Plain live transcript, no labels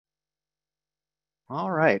All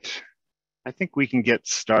right. I think we can get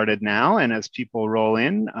started now. And as people roll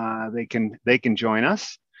in, they can join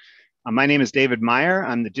us. My name is David Meyer.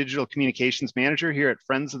 I'm the Digital Communications Manager here at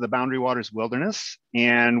Friends of the Boundary Waters Wilderness.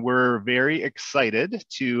 And we're very excited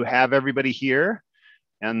to have everybody here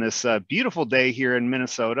on this beautiful day here in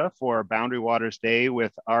Minnesota for Boundary Waters Day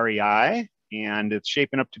with REI. And it's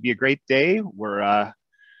shaping up to be a great day.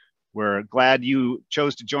 We're glad you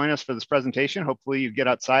chose to join us for this presentation. Hopefully you get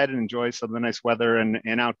outside and enjoy some of the nice weather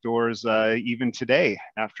and outdoors even today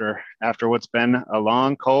after what's been a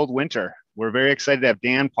long, cold winter. We're very excited to have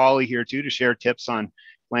Dan Pauly here too to share tips on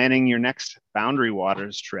planning your next Boundary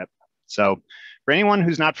Waters trip. So for anyone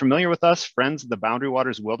who's not familiar with us, Friends of the Boundary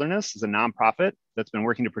Waters Wilderness is a nonprofit that's been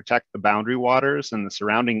working to protect the boundary waters and the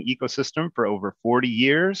surrounding ecosystem for over 40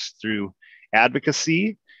 years through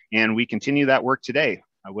advocacy. And we continue that work today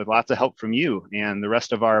with lots of help from you and the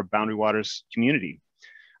rest of our Boundary Waters community.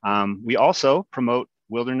 We also promote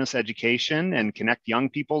wilderness education and connect young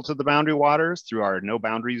people to the Boundary Waters through our No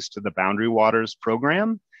Boundaries to the Boundary Waters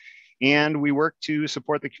program. And we work to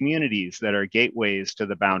support the communities that are gateways to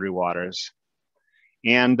the Boundary Waters.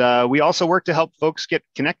 And we also work to help folks get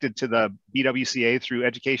connected to the BWCA through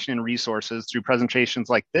education and resources through presentations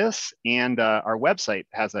like this. And our website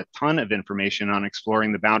has a ton of information on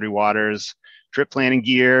exploring the Boundary Waters, trip planning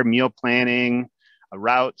gear, meal planning,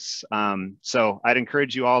 routes. So I'd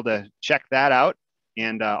encourage you all to check that out.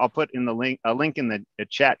 And I'll put in a link in the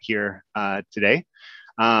chat here today.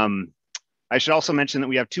 I should also mention that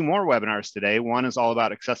we have two more webinars today. One is all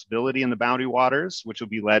about accessibility in the Boundary Waters, which will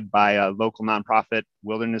be led by a local nonprofit,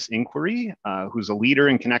 Wilderness Inquiry, who's a leader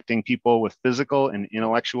in connecting people with physical and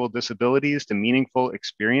intellectual disabilities to meaningful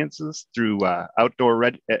experiences through outdoor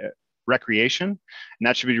recreation. And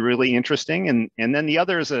that should be really interesting. And then the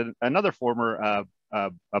other is another former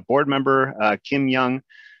a board member, Kim Young,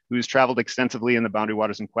 who's traveled extensively in the Boundary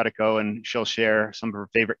Waters in Quetico, and she'll share some of her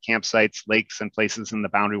favorite campsites, lakes, and places in the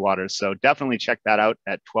Boundary Waters. So definitely check that out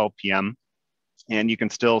at 12 p.m. And you can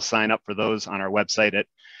still sign up for those on our website at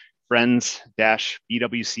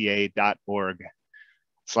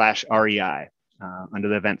friends-bwca.org/REI under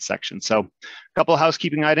the events section. So a couple of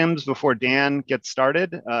housekeeping items before Dan gets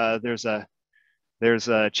started. There's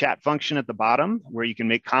a chat function at the bottom where you can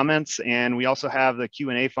make comments, and we also have the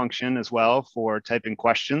Q&A function as well for typing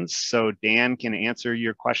questions, so Dan can answer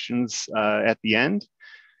your questions at the end.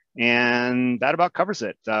 And that about covers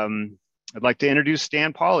it. I'd like to introduce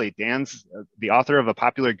Dan Pauly. Dan's the author of a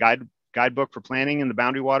popular guidebook for planning in the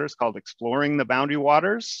Boundary Waters called Exploring the Boundary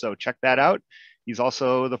Waters, so check that out. He's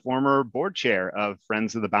also the former board chair of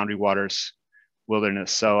Friends of the Boundary Waters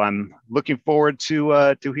Wilderness. So I'm looking forward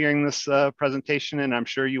to hearing this presentation, and I'm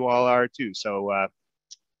sure you all are too. So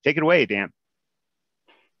take it away, Dan.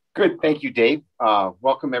 Good, thank you, Dave.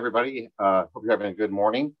 Welcome everybody. Hope you're having a good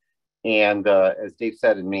morning. And as Dave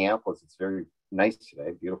said, in Minneapolis, it's very nice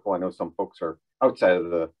today, beautiful. I know some folks are outside of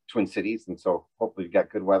the Twin Cities, and so hopefully you've got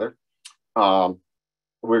good weather. We're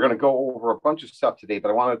going to go over a bunch of stuff today, but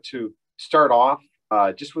I wanted to start off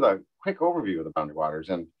just with a quick overview of the Boundary Waters.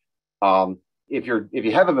 And if you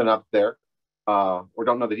haven't been up there or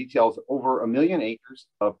don't know the details, over 1 million acres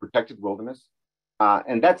of protected wilderness,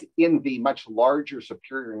 and that's in the much larger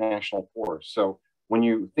Superior National Forest. So when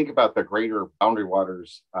you think about the greater Boundary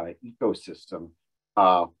Waters ecosystem,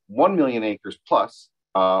 1 million acres plus,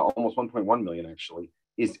 almost 1.1 million actually,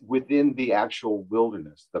 is within the actual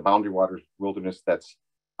wilderness, the Boundary Waters wilderness that's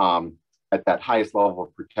at that highest level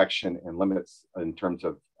of protection and limits in terms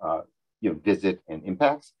of visit and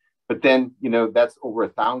impacts. But then, that's over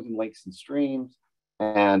 1,000 lakes and streams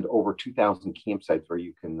and over 2,000 campsites where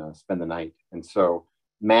you can spend the night. And so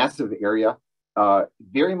massive area,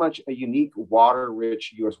 very much a unique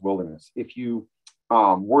water-rich U.S. wilderness. If you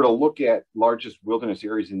were to look at largest wilderness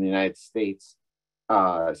areas in the United States,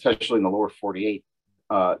 especially in the lower 48,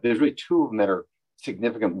 there's really two of them that are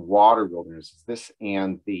significant water wildernesses, this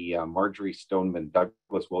and the Marjorie Stoneman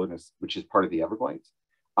Douglas Wilderness, which is part of the Everglades.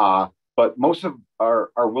 But most of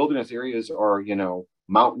our wilderness areas are,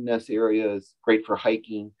 mountainous areas, great for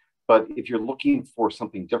hiking. But if you're looking for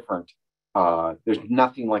something different, there's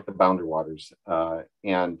nothing like the Boundary Waters.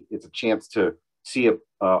 And it's a chance to see a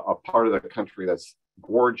part of the country that's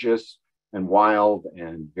gorgeous and wild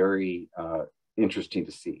and very interesting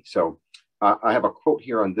to see. So I have a quote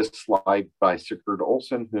here on this slide by Sigurd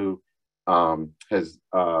Olsen, who has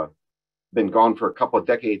been gone for a couple of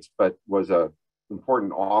decades, but was an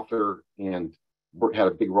important author and had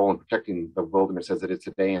a big role in protecting the wilderness as it is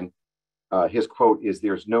today. And his quote is,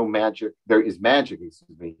 there is magic,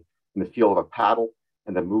 in the feel of a paddle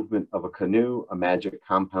and the movement of a canoe, a magic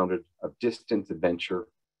compounded of distance, adventure,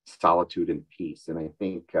 solitude and peace. And I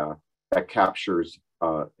think that captures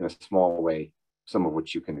in a small way some of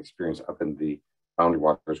what you can experience up in the Boundary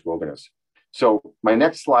Waters Wilderness. So my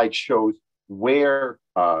next slide shows where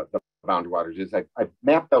the Boundary Waters is. I've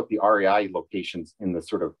mapped out the REI locations in the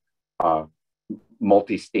sort of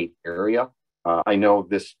multi-state area. I know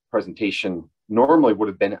this presentation normally would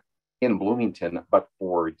have been in Bloomington, but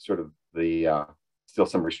for sort of the still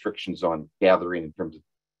some restrictions on gathering in terms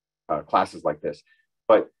of classes like this.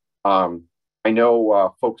 But I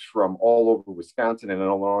know folks from all over Wisconsin and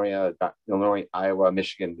Illinois, Iowa,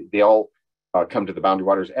 Michigan, they all come to the Boundary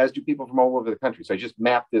Waters, as do people from all over the country. So I just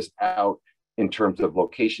mapped this out in terms of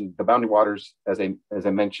location. The Boundary Waters, as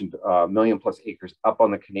I mentioned, 1 million+ acres up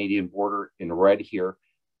on the Canadian border in red here.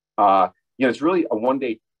 It's really a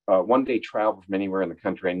one-day travel from anywhere in the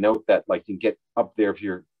country. I note that, like, you can get up there if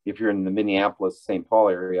you're in the Minneapolis, St. Paul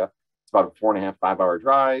area. It's about a 4.5, 5-hour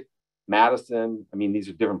drive. Madison, I mean, these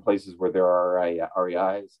are different places where there are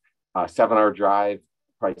REIs. 7-hour drive,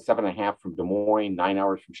 probably 7.5 from Des Moines, 9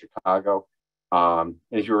 hours from Chicago. And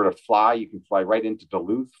if you were to fly, you can fly right into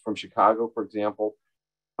Duluth from Chicago, for example.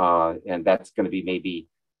 And that's going to be maybe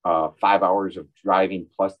 5 hours of driving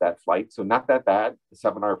plus that flight. So not that bad. A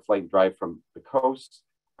 7-hour flight and drive from the coast.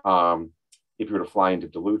 If you were to fly into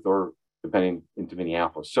Duluth or depending into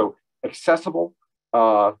Minneapolis. So accessible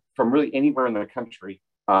from really anywhere in the country.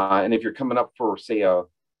 And if you're coming up for, say, a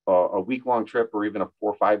week-long trip or even a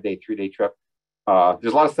 4 or 5 day, 3-day trip,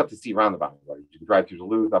 there's a lot of stuff to see around the Boundary Waters. You can drive through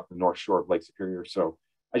Duluth up the north shore of Lake Superior. So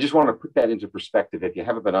I just want to put that into perspective. If you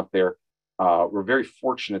haven't been up there, we're very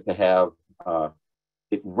fortunate to have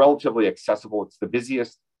it relatively accessible. It's the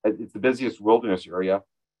busiest wilderness area,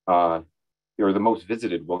 or the most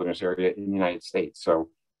visited wilderness area in the United States. So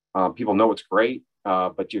people know it's great,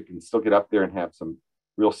 but you can still get up there and have some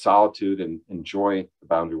real solitude and enjoy the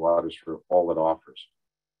Boundary Waters for all it offers.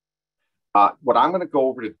 What I'm going to go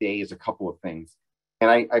over today is a couple of things. And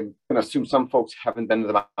I'm going to assume some folks haven't been to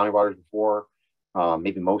the Boundary Waters before,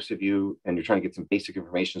 maybe most of you, and you're trying to get some basic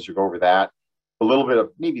information, so go over that. A little bit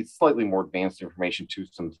of maybe slightly more advanced information to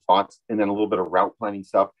some thoughts, and then a little bit of route planning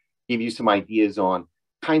stuff, give you some ideas on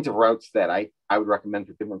kinds of routes that I would recommend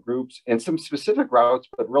for different groups, and some specific routes,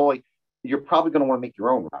 but really, you're probably going to want to make your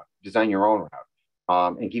own route, design your own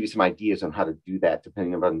route, and give you some ideas on how to do that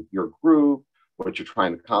depending on your group, what you're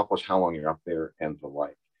trying to accomplish, how long you're up there, and the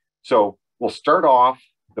like. So we'll start off.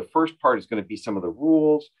 The first part is going to be some of the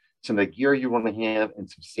rules, some of the gear you want to have, and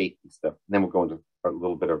some safety stuff. And then we'll go into a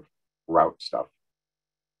little bit of route stuff.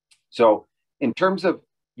 So in terms of,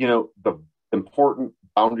 the important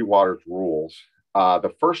Boundary Waters rules,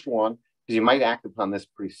 the first one, because you might act upon this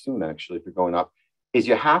pretty soon, actually, if you're going up, is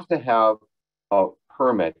you have to have a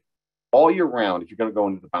permit all year round. If you're going to go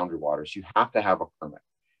into the Boundary Waters, you have to have a permit.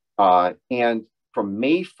 And from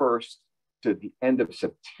May 1st to the end of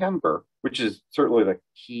September, which is certainly the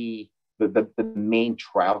key, the main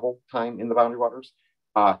travel time in the Boundary Waters,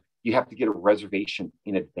 you have to get a reservation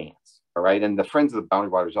in advance. All right. And the Friends of the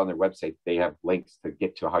Boundary Waters on their website, they have links to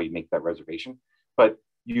get to how you make that reservation. But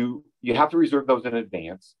you have to reserve those in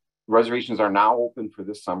advance. Reservations are now open for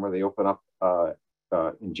this summer. They open up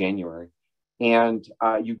in January. And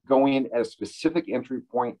you go in at a specific entry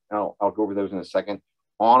point. I'll go over those in a second,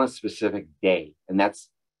 on a specific day. And that's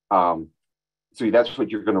that's what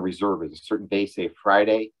you're going to reserve, is a certain day, say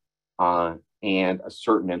Friday, and a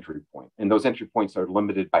certain entry point. And those entry points are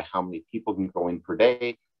limited by how many people can go in per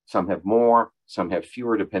day. Some have more, some have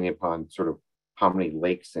fewer, depending upon sort of how many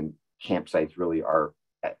lakes and campsites really are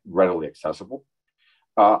readily accessible.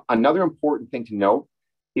 Another important thing to note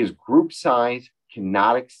is group size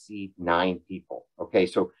cannot exceed 9 people. Okay,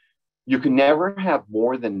 so you can never have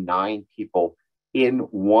more than 9 people in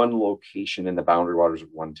one location in the Boundary Waters at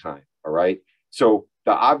one time. All right. So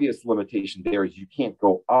the obvious limitation there is you can't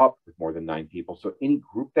go up with more than 9 people. So any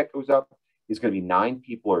group that goes up is going to be 9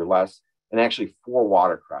 people or less, and actually 4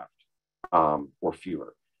 watercraft or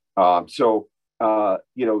fewer.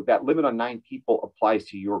 That limit on 9 people applies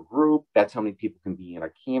to your group. That's how many people can be in a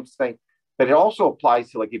campsite. But it also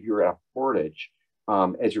applies to, like, if you're at a portage,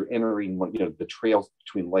 as you're entering, the trails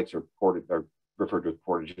between lakes are referred to as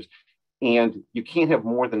portages. And you can't have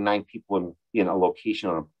more than 9 people in a location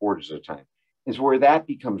on a portage at a time. And so where that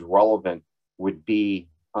becomes relevant would be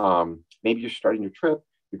maybe you're starting your trip,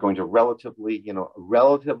 you're going to a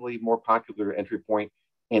relatively more popular entry point,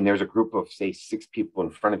 and there's a group of, say, 6 people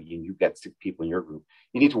in front of you, and you've got 6 people in your group.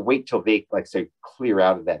 You need to wait till they, like, say, clear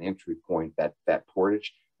out of that entry point, that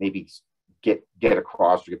portage, maybe get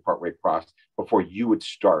across or get partway across before you would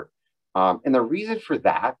start. And the reason for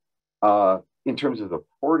that, in terms of the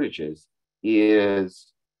portages,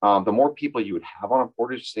 is the more people you would have on a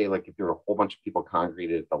portage, say like if there were a whole bunch of people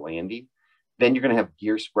congregated at the landing, then you're going to have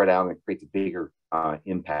gear spread out and it creates a bigger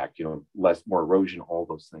impact, more erosion, all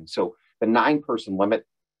those things. So the 9-person limit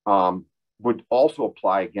would also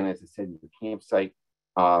apply again, as I said, in the campsite.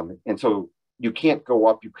 And so you can't go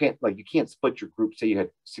up, you can't split your group. Say you had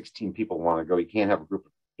 16 people want to go, you can't have a group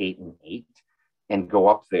of 8 and 8 and go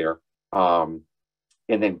up there and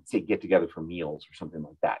then say get together for meals or something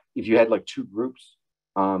like that. If you had like 2 groups,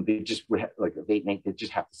 they just would have, like 8 and 8, they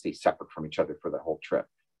just have to stay separate from each other for the whole trip.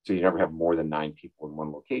 So you never have more than 9 people in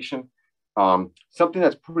one location. Something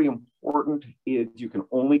that's pretty important is you can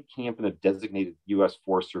only camp in a designated U.S.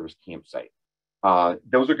 Forest Service campsite.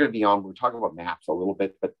 Those are going to be on, we're talking about maps a little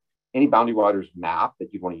bit, but any Boundary Waters map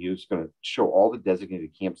that you want to use is going to show all the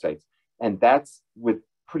designated campsites. And that's with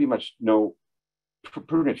pretty much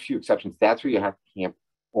few exceptions. That's where you have to camp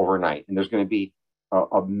overnight. And there's going to be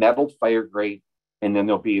a metal fire grate, and then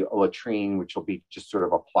there'll be a latrine, which will be just sort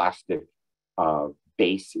of a plastic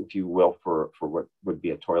base, if you will, for what would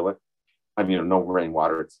be a toilet. I mean, no running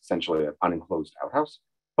water. It's essentially an unenclosed outhouse.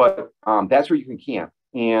 But that's where you can camp,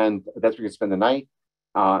 and that's where you can spend the night.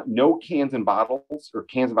 No cans and bottles, or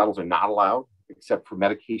cans and bottles are not allowed, except for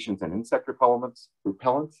medications and insect repellents.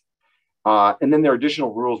 And then there are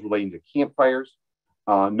additional rules relating to campfires.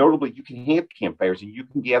 Notably, you can have campfires and you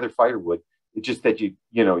can gather firewood. It's just that you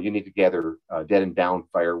need to gather dead and down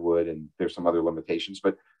firewood, and there's some other limitations.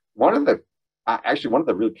 But one of the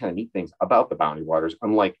really kind of neat things about the Boundary Waters,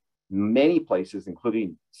 unlike many places,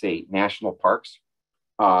 including say national parks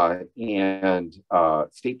and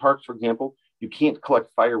state parks, for example, you can't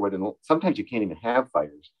collect firewood, and sometimes you can't even have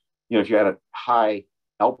fires. If you're at a high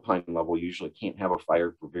alpine level, you usually can't have a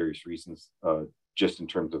fire for various reasons, just in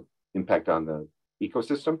terms of impact on the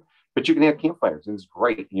ecosystem. But you can have campfires, and it's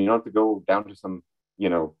great. And you don't have to go down to some,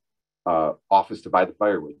 office to buy the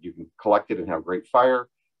firewood. You can collect it and have great fire.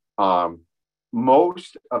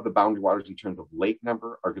 Most of the Boundary Waters, in terms of lake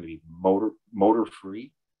number, are going to be motor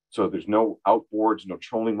free. So there's no outboards, no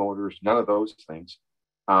trolling motors, none of those things.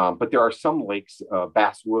 But there are some lakes,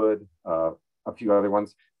 Basswood, a few other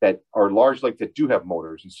ones that are large lakes that do have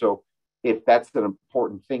motors. And so if that's an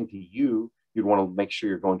important thing to you, you'd want to make sure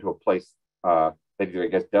you're going to a place that either, I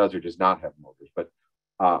guess, does or does not have motors. But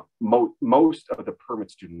most of the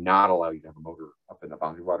permits do not allow you to have a motor up in the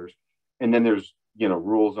Boundary Waters. And then there's,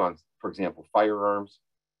 rules on, for example, firearms.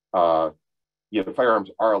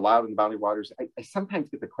 Firearms are allowed in the Boundary Waters. I sometimes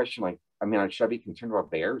get the question, should I be concerned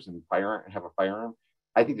about bears and have a firearm?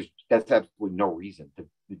 I think that's absolutely no reason.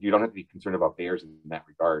 You don't have to be concerned about bears in that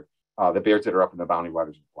regard. The bears that are up in the Boundary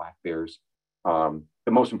Waters are black bears.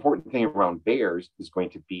 The most important thing around bears is going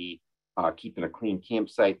to be keeping a clean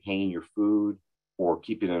campsite, hanging your food, or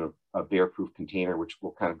keeping it in a bear-proof container, which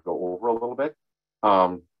we'll kind of go over a little bit.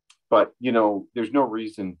 But there's no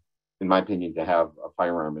reason, in my opinion, to have a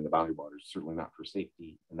firearm in the Boundary Waters, certainly not for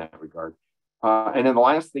safety in that regard. And then the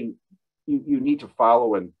last thing you need to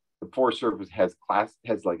follow, and the Forest Service has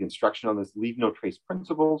instruction on this, leave no trace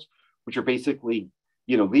principles, which are basically,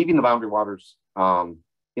 leaving the Boundary Waters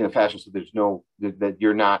in a fashion so there's that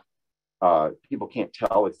you're not, people can't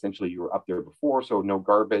tell essentially you were up there before, so no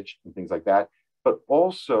garbage and things like that. But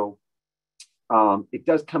also, it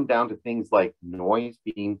does come down to things like noise,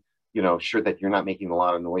 being sure that you're not making a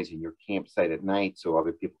lot of noise in your campsite at night so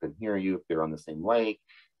other people can hear you if they're on the same lake,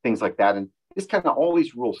 things like that. And this kind of, all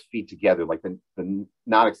these rules feed together, like the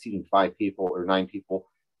not exceeding 5 people or 9 people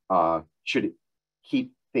should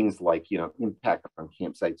keep things like, impact on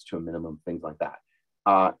campsites to a minimum, things like that.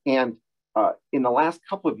 And in the last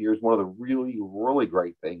couple of years, one of the really, really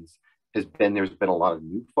great things has been, there's been a lot of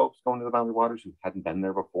new folks going to the Boundary Waters who hadn't been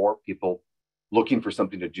there before, people looking for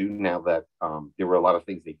something to do now that there were a lot of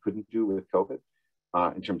things they couldn't do with COVID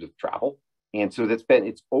in terms of travel. And so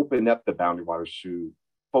it's opened up the Boundary Waters to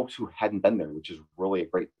folks who hadn't been there, which is really a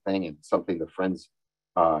great thing, and something the Friends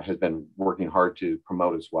has been working hard to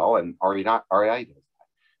promote as well. And REI does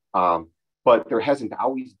that. But there hasn't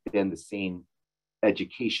always been the same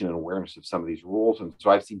education and awareness of some of these rules. And so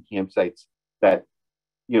I've seen campsites that,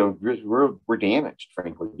 were damaged,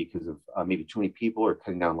 frankly, because of maybe too many people or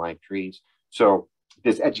cutting down live trees. So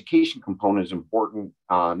this education component is important.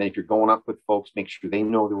 And if you're going up with folks, make sure they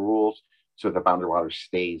know the rules so the Boundary Waters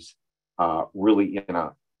stays really in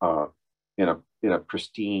a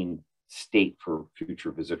pristine state for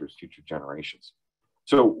future visitors, future generations.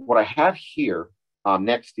 So what I have here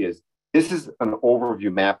next this is an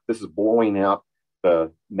overview map. This is blowing up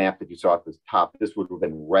the map that you saw at the top. This would have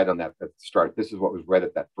been red on that at the start. This is what was red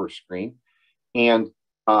at that first screen. And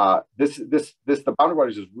The Boundary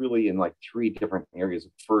Waters is really in like three different areas: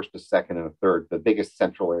 first, a second, and a third. The biggest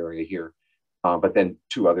central area here, but then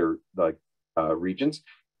two other like regions.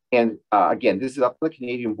 And again, this is up the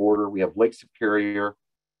Canadian border. We have Lake Superior,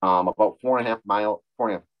 about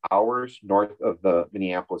 4.5 hours north of the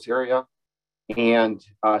Minneapolis area. And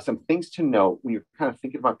some things to note when you're kind of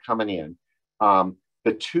thinking about coming in.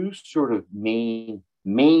 The two sort of main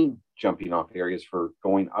jumping off areas for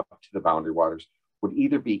going up to the Boundary Waters would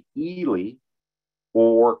either be Ely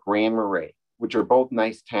or Grand Marais, which are both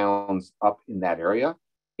nice towns up in that area.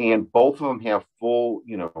 And both of them have full,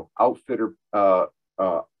 outfitter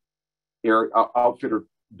outfitter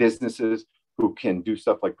businesses who can do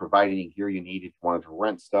stuff like provide any gear you need if you wanted to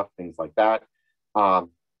rent stuff, things like that.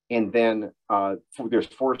 And then there's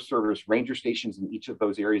Forest Service ranger stations in each of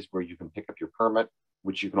those areas where you can pick up your permit,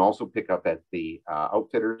 which you can also pick up at the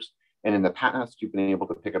outfitters. And in the past, you've been able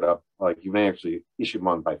to pick it up, like you may actually issue them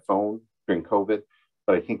on by phone during COVID,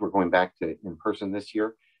 but I think we're going back to in person this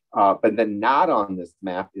year. But then not on this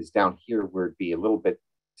map is down here where it'd be a little bit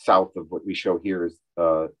south of what we show here is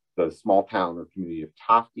the small town or community of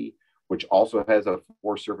Tofty, which also has a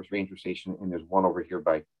Forest Service ranger station. And there's one over here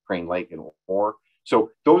by Crane Lake and Orr.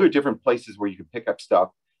 So those are different places where you can pick up stuff.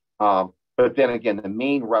 But then again, the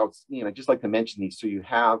main routes, I'd just like to mention these. So you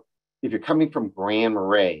have, if you're coming from Grand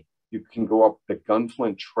Marais, you can go up the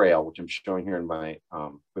Gunflint Trail, which I'm showing here in my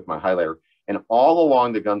with my highlighter. And all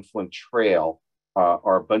along the Gunflint Trail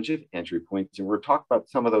are a bunch of entry points. And we'll talk about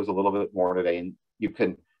some of those a little bit more today. And you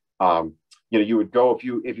can, you would go if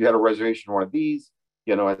you had a reservation for one of these,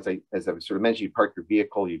 as I sort of mentioned, you park your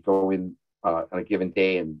vehicle, you go in on a given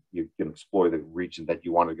day, and you can explore the region that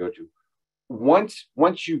you want to go to.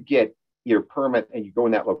 Once you get your permit and you go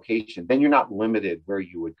in that location, then you're not limited where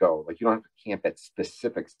you would go. Like you don't have to camp at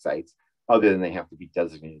specific sites other than they have to be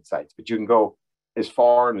designated sites, but you can go as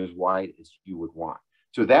far and as wide as you would want.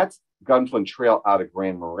 So that's Gunflint Trail out of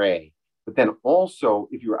Grand Marais. But then also,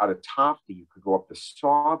 if you're out of Tofty, you could go up the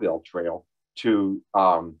Sawville Trail to,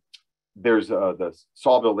 there's the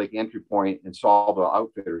Sawville Lake entry point, and Sawville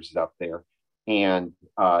Outfitters is up there. And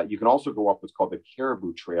you can also go up what's called the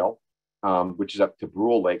Caribou Trail, which is up to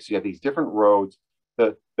Brule Lake. So you have these different roads.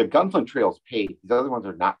 The Gunflint Trail is paved. These other ones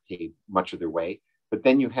are not paved much of their way. But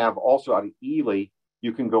then you have also out of Ely,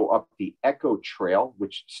 you can go up the Echo Trail,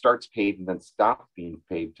 which starts paved and then stops being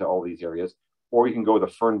paved to all these areas. Or you can go the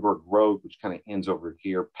Fernberg Road, which kind of ends over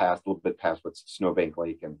here a little bit past what's Snowbank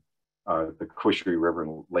Lake and the Quishery River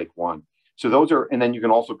and Lake One. So those are, and then you can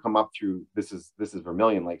also come up through, this is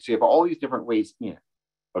Vermilion Lake. So you have all these different ways in,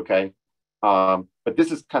 okay? But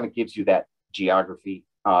this is kind of gives you that geography.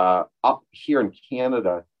 Up here in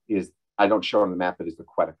Canada is, I don't show on the map, but is the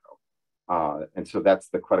Quetico. And so that's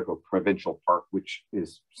the Quetico Provincial Park, which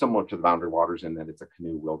is similar to the Boundary Waters in that it's a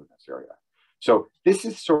canoe wilderness area. So this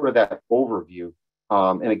is sort of that overview.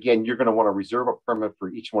 And again, you're going to want to reserve a permit for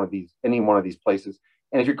any one of these places.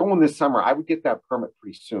 And if you're going this summer, I would get that permit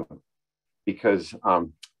pretty soon, because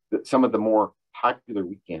some of the more popular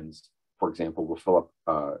weekends, for example, will fill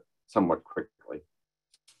up somewhat quickly.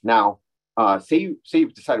 Now, say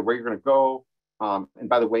you've decided where you're going to go. And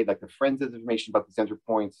by the way, like the Friends' information about these entry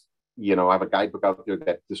points, I have a guidebook out there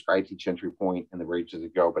that describes each entry point and the regions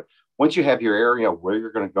that go. But once you have your area where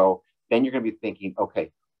you're going to go, then you're going to be thinking,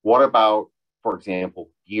 okay, what about, for example,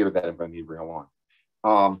 gear that I'm going to need real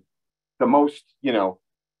on? The most,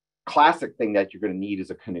 classic thing that you're going to need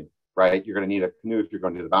is a canoe, right? You're going to need a canoe if you're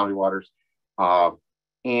going to the Boundary Waters.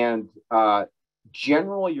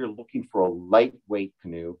 Generally, you're looking for a lightweight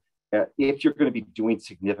canoe if you're going to be doing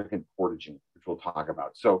significant portaging, which we'll talk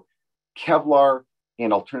about. So Kevlar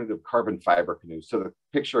and alternative carbon fiber canoes. So the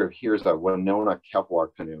picture here is a Winona Kevlar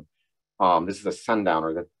canoe. This is a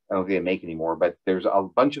Sundowner that I don't think they make anymore, but there's a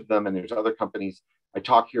bunch of them, and there's other companies. I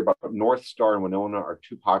talk here about North Star and Winona are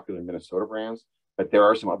two popular Minnesota brands, but there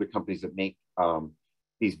are some other companies that make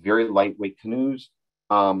these very lightweight canoes.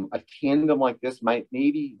 A tandem like this might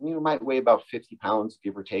weigh about 50 pounds,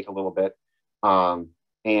 give or take a little bit.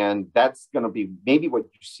 And that's going to be maybe what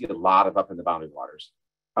you see a lot of up in the Boundary Waters.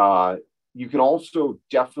 You can also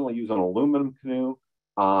definitely use an aluminum canoe.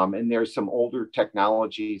 And there's some older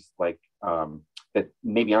technologies like that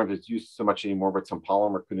maybe aren't as used so much anymore, but some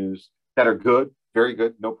polymer canoes that are good, very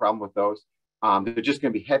good, no problem with those. They're just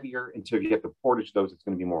going to be heavier until you get to portage those. It's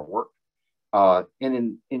going to be more work.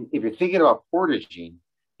 And if you're thinking about portaging,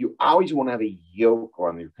 you always want to have a yoke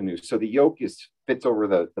on your canoe. So the yoke fits over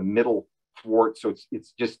the middle thwart. So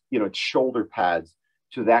it's just, it's shoulder pads.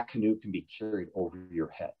 So that canoe can be carried over your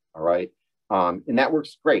head. All right. And that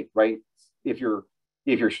works great, right? If you're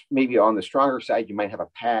maybe on the stronger side, you might have a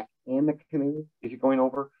pack. and the canoe if you're going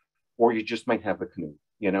over, or you just might have the canoe,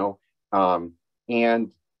 you know.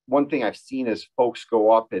 And one thing I've seen is folks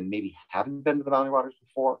go up and maybe haven't been to the Boundary Waters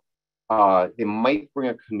before. They might bring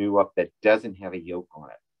a canoe up that doesn't have a yoke on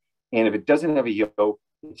it. And if it doesn't have a yoke,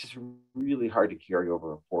 it's just really hard to carry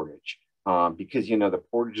over a portage because, you know, the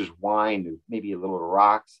portage is wide, there's maybe a little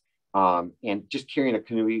rocks. And just carrying a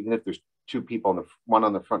canoe, even if there's two people, one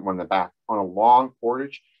on the front, one on the back, on a long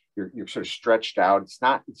portage, you're sort of stretched out.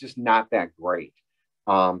 It's just not that great.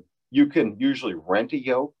 You can usually rent a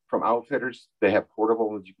yoke from outfitters. They have portable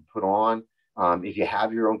ones you can put on. If you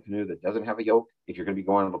have your own canoe that doesn't have a yoke, if you're going to be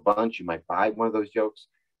going on a bunch, you might buy one of those yokes.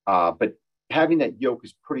 But having that yoke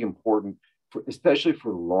is pretty important, especially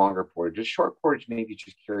for longer portages. Short portage, maybe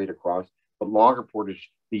just carry it across, but longer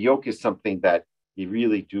portage, the yoke is something that you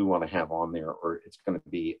really do want to have on there, or it's going to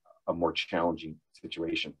be a more challenging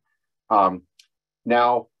situation.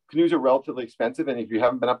 Now, canoes are relatively expensive, and if you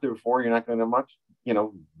haven't been up there before, you're not going to know much. You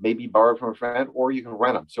know, maybe borrow from a friend, or you can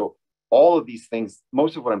rent them. So all of these things,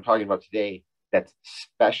 most of what I'm talking about today, that's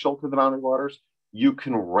special to the Boundary Waters, you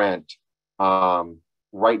can rent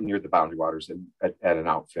right near the Boundary Waters at an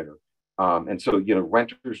outfitter. And so, you know,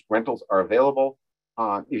 rentals are available.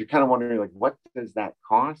 If you're kind of wondering, like, what does that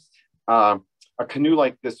cost? A canoe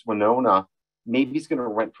like this Winona, maybe it's going to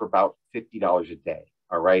rent for about $50 a day.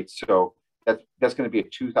 All right. So that's going to be a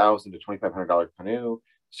 $2,000 to $2,500 canoe.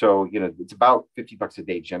 So, you know, it's about $50 a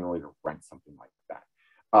day generally to rent something like that.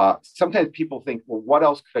 Sometimes people think, well, what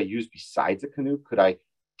else could I use besides a canoe? Could I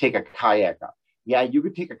take a kayak up? Yeah, you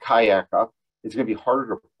could take a kayak up. It's going to be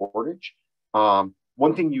harder to portage.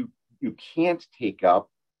 One thing you can't take up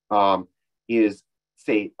is,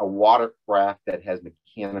 say, a watercraft that has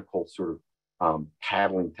mechanical sort of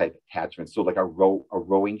paddling type attachments. So like a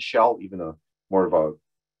rowing shell, even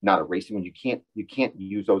not a racing one. You can't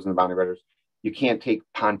use those in the Boundary Waters. You can't take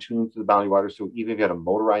pontoons to the Boundary Waters. So even if you had a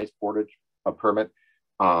motorized portage permit,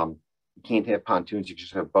 you can't have pontoons. You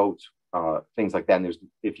just have boats, things like that. And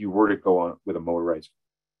if you were to go on with a motorized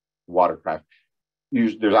watercraft,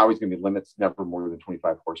 there's always going to be limits, never more than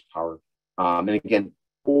 25 horsepower. And again,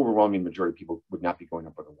 overwhelming majority of people would not be going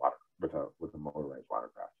up with a motorized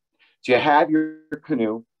watercraft. So you have your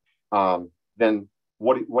canoe. Then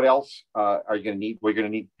what else are you going to need? We're going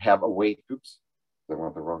to need to have a way. Oops, I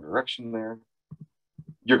went the wrong direction there.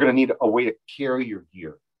 You're going to need a way to carry your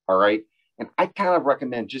gear. All right. And I kind of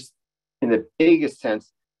recommend, just in the biggest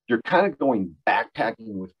sense, you're kind of going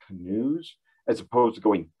backpacking with canoes as opposed to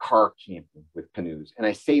going car camping with canoes. And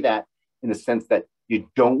I say that in the sense that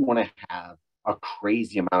you don't want to have a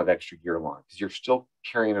crazy amount of extra gear along, because you're still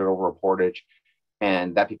carrying it over a portage,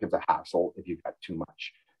 and that becomes a hassle if you've got too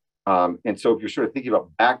much. And so if you're sort of thinking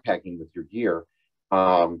about backpacking with your gear, you're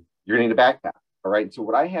going to need a backpack. All right. And so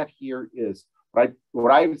what I have here is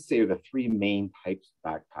what I would say are the three main types of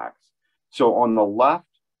backpacks. So on the left,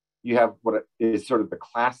 you have what is sort of the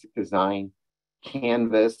classic design,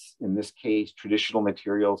 canvas, in this case, traditional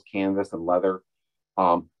materials, canvas and leather.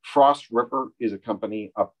 Frost River is a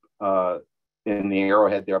company up in the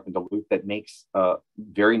Arrowhead there up in Duluth that makes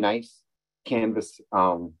very nice canvas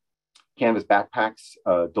backpacks.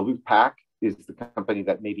 Duluth Pack is the company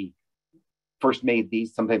that maybe first made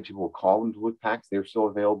these. Sometimes people will call them Duluth Packs. They're still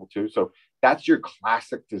available too. So that's your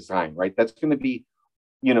classic design, right? That's going to be,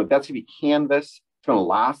 that's going to be canvas. It's going to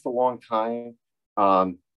last a long time.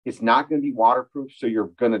 It's not going to be waterproof. So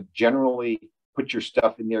you're going to generally put your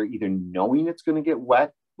stuff in there either knowing it's going to get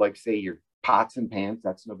wet, like say your pots and pans,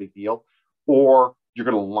 that's no big deal, or you're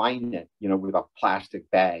going to line it, with a plastic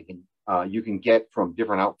bag. And you can get from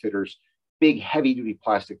different outfitters big heavy duty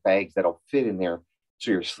plastic bags that'll fit in there. So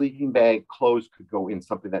your sleeping bag, clothes could go in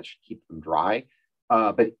something that should keep them dry.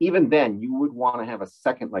 But even then, you would want to have a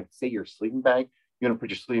second, like say your sleeping bag, you're going to put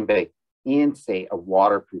your sleeping bag in, say, a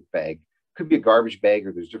waterproof bag. Could be a garbage bag,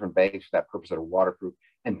 or there's different bags for that purpose that are waterproof.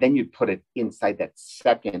 And then you'd put it inside that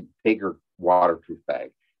second bigger waterproof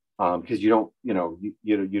bag, because you don't want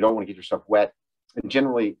to get yourself wet. And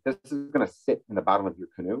generally, this is going to sit in the bottom of your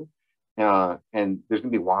canoe. And there's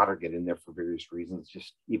going to be water get in there for various reasons.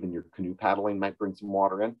 Just even your canoe paddling might bring some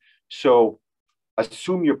water in. So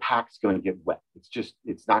assume your pack's going to get wet.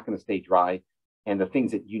 It's not going to stay dry. And the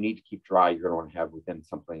things that you need to keep dry, you're going to want to have within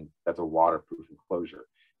something that's a waterproof enclosure.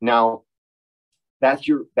 Now, that's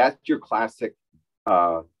your classic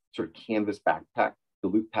sort of canvas backpack, the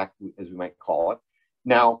loop pack, as we might call it.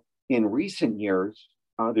 Now, in recent years,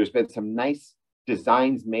 there's been some nice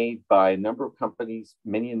designs made by a number of companies,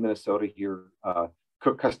 many in Minnesota here.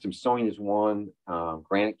 Cook Custom Sewing is one,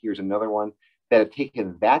 Granite Gear is another one, that have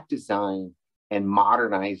taken that design and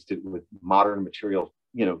modernized it with modern materials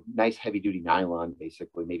nice heavy duty nylon,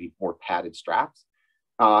 basically, maybe more padded straps.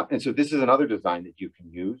 And so this is another design that you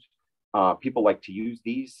can use. People like to use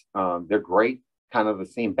these. They're great, kind of the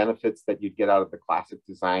same benefits that you'd get out of the classic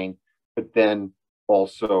design, but then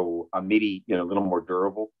also maybe a little more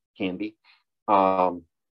durable can be.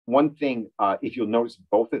 One thing, if you'll notice,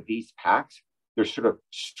 both of these packs, they're sort of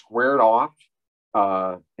squared off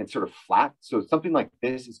and sort of flat. So something like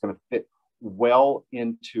this is going to fit well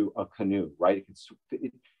into a canoe, right?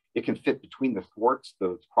 It can fit between the thwarts,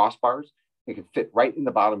 those crossbars. It can fit right in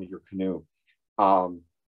the bottom of your canoe.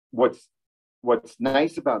 What's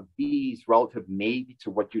nice about these relative maybe to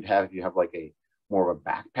what you'd have if you have like a more of a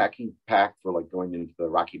backpacking pack for like going into the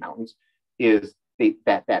Rocky Mountains is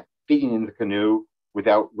that fitting in the canoe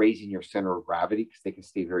without raising your center of gravity, because they can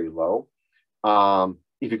stay very low.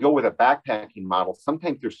 If you go with a backpacking model,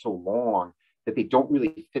 sometimes they're so long that they don't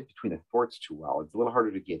really fit between the thwarts too well. It's a little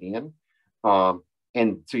harder to get in.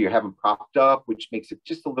 And so you have them propped up, which makes it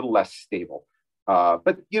just a little less stable.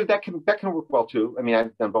 But that can work well too. I mean,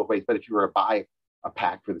 I've done both ways, but if you were to buy a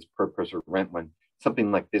pack for this purpose or rent one,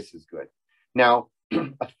 something like this is good. Now,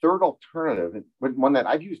 a third alternative, one that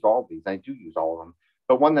I've used all of these, I do use all of them,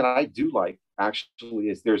 but one that I do like actually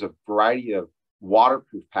is there's a variety of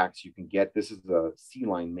waterproof packs you can get. This is the Sea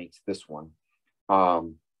Line makes this one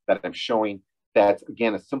that I'm showing. That's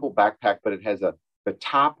again a simple backpack, but it has the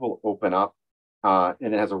top will open up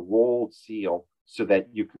and it has a rolled seal so that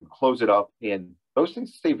you can close it up, and those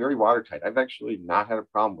things stay very watertight. I've actually not had a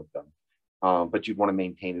problem with them, but you'd want to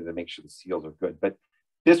maintain it and make sure the seals are good. But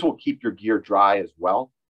this will keep your gear dry as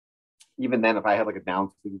well. Even then, if I had like a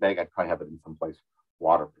down sleeping bag, I'd probably have it in someplace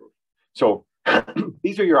waterproof. So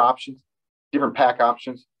these are your options, different pack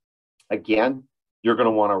options. Again, you're going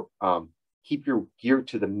to want to keep your gear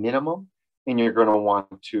to the minimum, and you're going to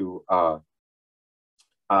want to,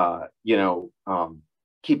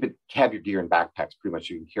 have your gear in backpacks pretty much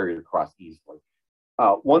so you can carry it across easily.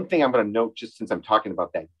 One thing I'm going to note, just since I'm talking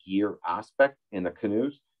about that gear aspect in the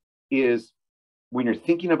canoes, is when you're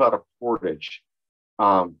thinking about a portage,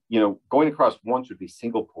 going across once would be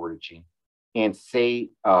single portaging, and say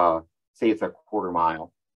it's a quarter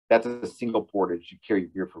mile. That's a single portage. You carry your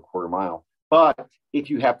gear for a quarter mile. But if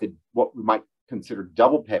you have to, what we might consider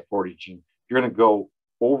double portaging, you're going to go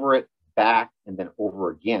over it, back, and then over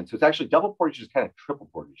again. So it's actually double portaging is kind of triple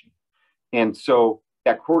portaging. And so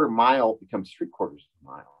that quarter mile becomes 3/4 of a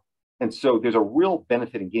mile. And so there's a real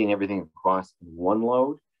benefit in getting everything across in one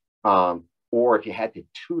load, or if you had to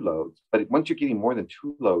 2 loads. But once you're getting more than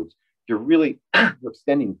 2 loads, you're really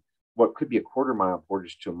extending what could be a quarter mile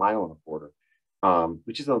portage to 1.25 miles,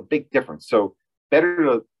 which is a big difference. So better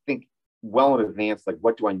to think well in advance, like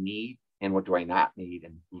what do I need and what do I not need,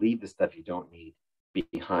 and leave the stuff you don't need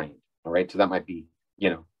behind. All right. So that might be,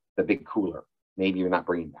 the big cooler. Maybe you're not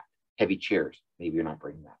bringing that. Heavy chairs. Maybe you're not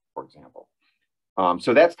bringing that, for example.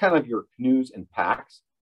 So that's kind of your canoes and packs.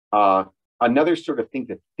 Another sort of thing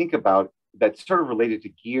to think about that's sort of related to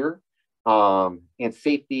gear and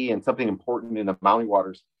safety, and something important in the Maui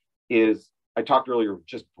waters is, I talked earlier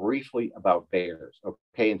just briefly about bears.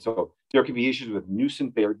 Okay. And so there can be issues with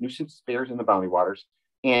nuisance bears in the Maui waters,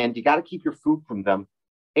 and you got to keep your food from them.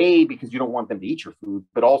 Because you don't want them to eat your food,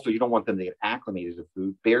 but also you don't want them to get acclimated to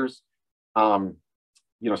food. Bears,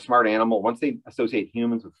 smart animal. Once they associate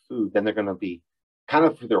humans with food, then they're going to be kind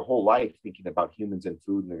of for their whole life thinking about humans and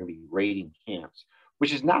food, and they're going to be raiding camps,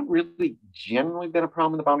 which has not really generally been a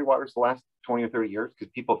problem in the Boundary Waters the last 20 or 30 years because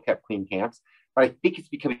people have kept clean camps. But I think it's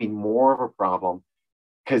becoming more of a problem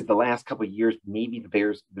because the last couple of years, maybe the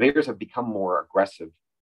bears have become more aggressive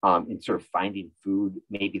in sort of finding food.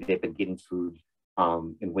 Maybe they've been getting food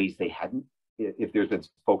in ways they hadn't, if there's been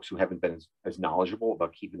folks who haven't been as knowledgeable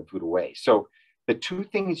about keeping the food away. So the 2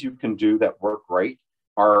 things you can do that work great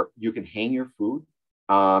are you can hang your food.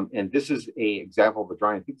 And this is a example of a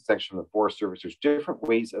drawing. I think it's actually from the Forest Service. There's different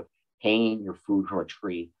ways of hanging your food from a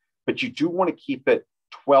tree, but you do want to keep it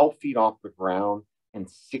 12 feet off the ground and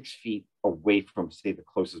 6 feet away from, say, the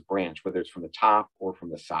closest branch, whether it's from the top or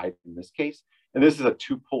from the side in this case. And this is a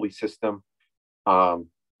 2-pulley system.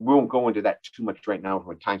 We won't go into that too much right now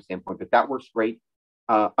from a time standpoint, but that works great,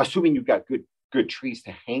 assuming you've got good trees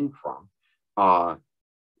to hang from.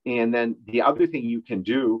 And then the other thing you can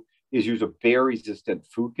do is use a bear-resistant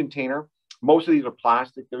food container. Most of these are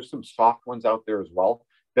plastic. There's some soft ones out there as well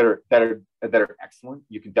that are excellent.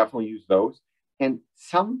 You can definitely use those. And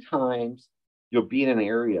sometimes you'll be in an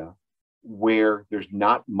area where there's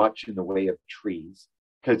not much in the way of trees,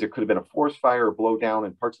 because there could have been a forest fire or blowdown,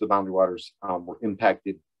 and parts of the Boundary Waters were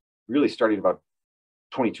impacted really starting about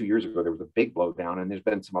 22 years ago. There was a big blowdown, and there's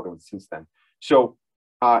been some other ones since then. So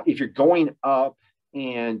if you're going up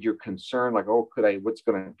and you're concerned, like, oh, what's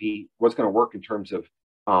going to work in terms of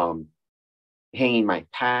hanging my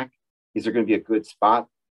pack? Is there going to be a good spot?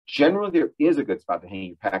 Generally, there is a good spot to hang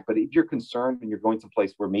your pack, but if you're concerned and you're going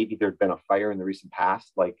someplace where maybe there'd been a fire in the recent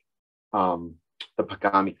past, like the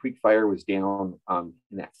Pagami Creek fire was down in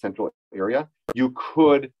that central area, you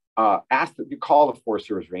could you call the Forest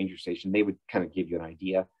Service Ranger Station. They would kind of give you an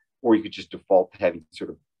idea, or you could just default to having sort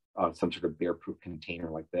of some sort of bear-proof container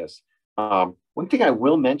like this. One thing I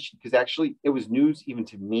will mention, because actually it was news even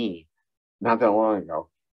to me not that long ago,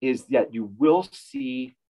 is that you will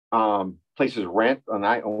see places rent, and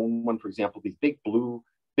I own one, for example, these big blue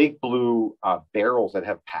barrels that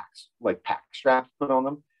have packs, like pack straps put on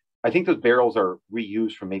them. I think those barrels are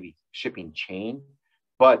reused from maybe shipping chain,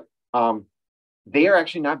 but they are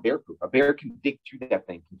actually not bear proof. A bear can dig through that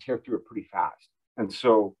thing, can tear through it pretty fast. And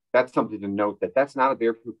so that's something to note, that that's not a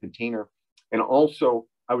bear proof container. And also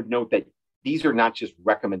I would note that these are not just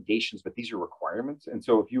recommendations, but these are requirements. And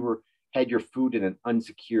so if you had your food in an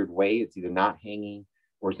unsecured way, it's either not hanging,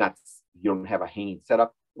 or it's not, you don't have a hanging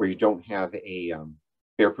setup, or you don't have a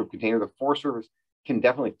bear proof container, the Forest Service can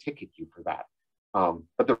definitely ticket you for that.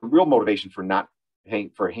 But the real motivation for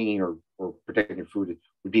hanging or protecting your food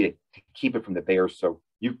would be to keep it from the bears, so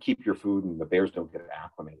you keep your food and the bears don't get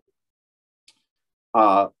acclimated.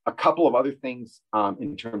 A couple of other things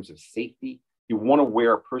in terms of safety: you want to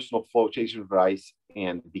wear a personal flotation device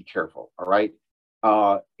and be careful. All right.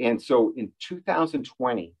 And so in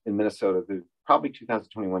 2020 in Minnesota, there's probably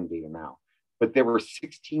 2021 data now, but there were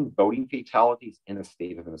 16 boating fatalities in the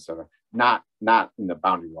state of Minnesota, not in the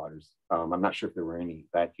Boundary Waters. I'm not sure if there were any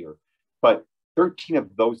that year, but 13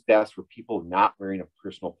 of those deaths were people not wearing a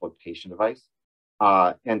personal flotation device.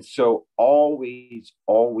 And so always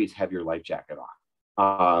have your life jacket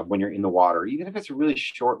on when you're in the water, even if it's really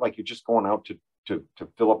short, like you're just going out to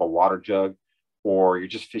fill up a water jug, or you're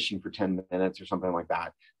just fishing for 10 minutes or something like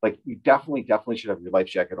that. Like, you definitely should have your life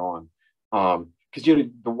jacket on. Because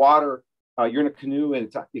the water, you're in a canoe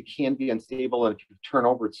and it can be unstable. And if you turn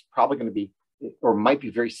over, it's probably going to be, or might be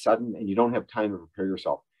very sudden, and you don't have time to prepare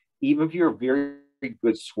yourself. Even if you're a very, very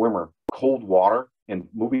good swimmer, cold water and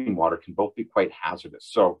moving water can both be quite hazardous.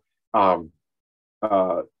 So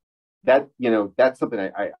that's something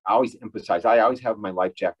I always emphasize. I always have my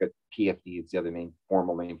life jacket. PFD is the other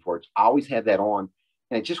formal name for it. I always have that on.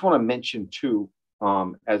 And I just want to mention too,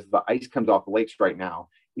 as the ice comes off the lakes right now,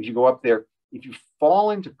 if you go up there, if you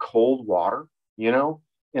fall into cold water,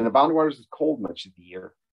 and the Boundary Waters is cold much of the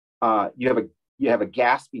year, you have a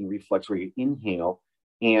gasping reflex where you inhale,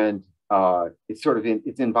 and it's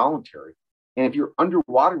involuntary. And if you're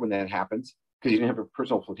underwater when that happens, because you didn't have a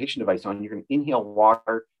personal flotation device on, you're going to inhale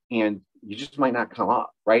water and you just might not come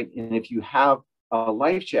up, right? And if you have a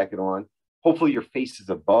life jacket on, hopefully your face is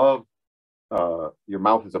above, your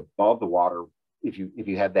mouth is above the water if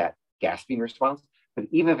you had that gasping response. But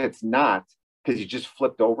even if it's not, because you just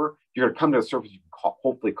flipped over, you're going to come to the surface, you can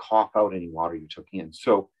hopefully cough out any water you took in.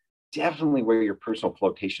 So definitely wear your personal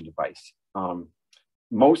flotation device.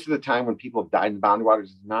 Most of the time when people have died in Boundary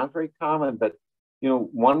Waters, it's not very common, but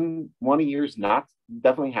one a year is not,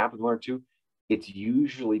 definitely happens, one or two. It's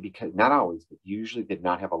usually because, not always, but usually did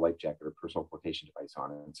not have a life jacket or personal flotation device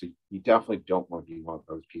on it. And so you definitely don't want to be one of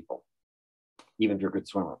those people, even if you're a good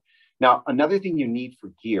swimmer. Now, another thing you need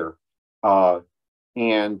for gear,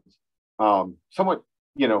 and somewhat,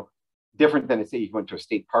 different than, say, you went to a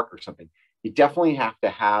state park or something, you definitely have to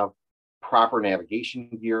have proper navigation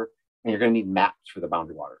gear, and you're going to need maps for the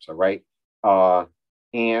Boundary Waters. All right.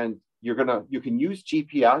 And you can use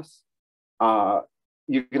GPS.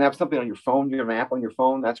 You can have something on your phone, you have an app on your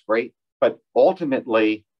phone, that's great. But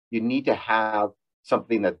ultimately, you need to have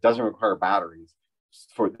something that doesn't require batteries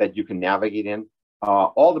that you can navigate in.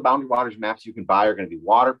 All the Boundary Waters maps you can buy are going to be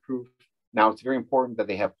waterproof. Now, it's very important that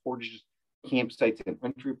they have portages, campsites, and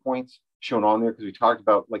entry points shown on there, because we talked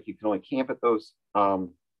about, like, you can only camp at those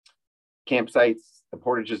campsites. The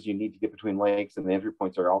portages you need to get between lakes, and the entry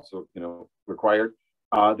points are also, required.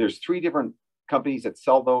 There's 3 different companies that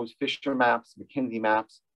sell those: Fisher Maps, McKinsey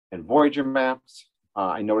Maps, and Voyager Maps.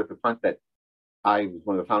 I noted at the front that I was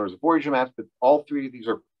one of the founders of Voyager Maps, but all 3 of these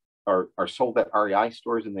are sold at REI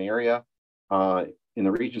stores in the area, in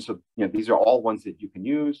the region. So these are all ones that you can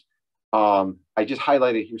use. I just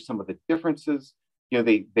highlighted here some of the differences.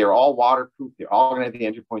 They're all waterproof. They're all going to have the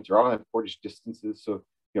entry points. They're all going to have portage distances. So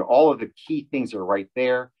all of the key things are right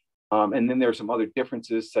there. And then there's some other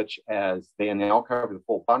differences, such as they all cover the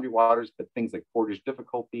full Boundary Waters, but things like portage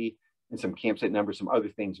difficulty and some campsite numbers, some other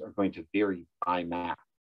things are going to vary by map.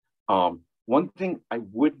 One thing I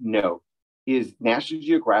would note is National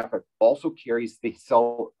Geographic also carries, they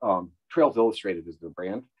sell Trails Illustrated is their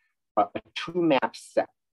brand, a 2-map set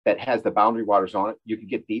that has the boundary waters on it. You can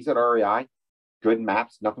get these at REI, good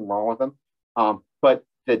maps, nothing wrong with them. But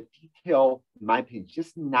the detail, in my opinion, is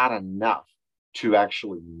just not enough to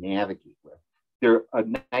actually navigate with. They're a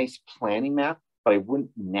nice planning map, but I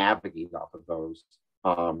wouldn't navigate off of those.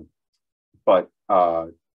 But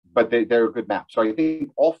they're a good map. So I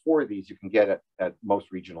think all 4 of these you can get at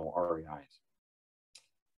most regional REIs.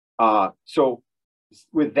 So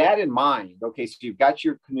with that in mind, okay, so you've got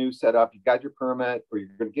your canoe set up, you've got your permit, or you're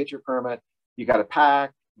going to get your permit, you got to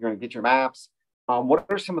pack, you're going to get your maps. What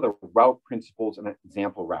are some of the route principles and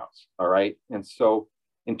example routes? All right. And so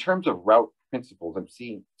in terms of route principles, I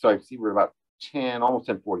see we're about 10, almost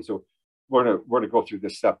 10:40. So we're gonna go through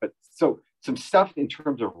this stuff. But so some stuff in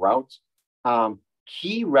terms of routes,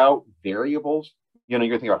 key route variables, you're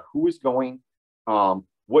gonna think about who is going,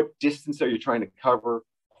 what distance are you trying to cover,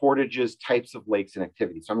 portages, types of lakes, and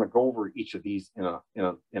activities. So I'm gonna go over each of these in a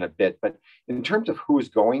bit. But in terms of who is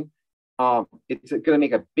going, it's going to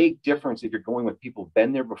make a big difference if you're going with people who've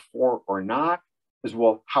been there before or not, as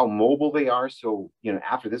well how mobile they are. So,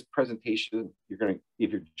 after this presentation,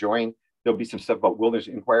 if you're joined, there'll be some stuff about wilderness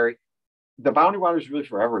inquiry. The boundary water is really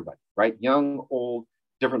for everybody, right? Young, old,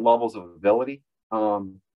 different levels of ability.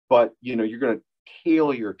 But, you're going to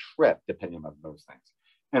tailor your trip depending on those things.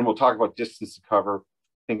 And we'll talk about distance to cover,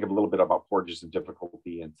 think a little bit about portages and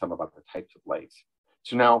difficulty, and some about the types of lakes.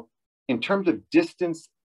 So now, in terms of distance,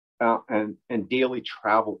 and daily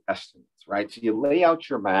travel estimates, right? So you lay out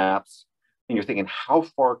your maps and you're thinking, how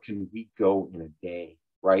far can we go in a day,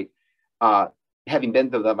 right? Having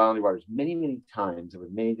been to the boundary waters many, many times and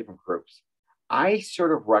with many different groups, I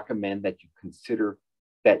sort of recommend that you consider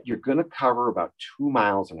that you're going to cover about 2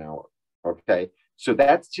 miles an hour, okay? So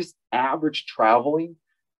that's just average traveling.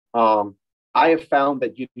 I have found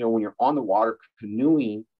that, when you're on the water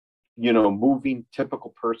canoeing, moving,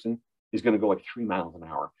 typical person is going to go like 3 miles an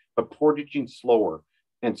hour. But portaging slower.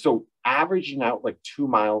 And so averaging out like 2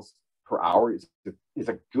 miles per hour is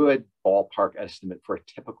a good ballpark estimate for a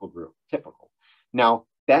typical group. Now,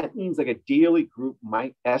 that means like a daily group,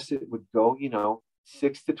 my estimate would go,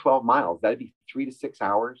 6 to 12 miles. That'd be 3 to 6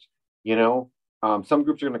 hours. Some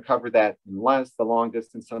groups are going to cover that in less, the long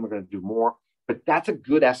distance. Some are going to do more. But that's a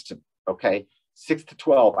good estimate, okay? 6 to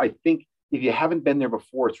 12. I think if you haven't been there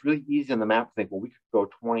before, it's really easy on the map to think, well, we could go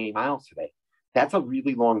 20 miles today. That's a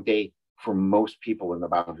really long day for most people in the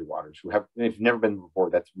boundary waters if you've never been before,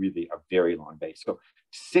 that's really a very long day. So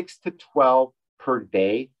 6 to 12 per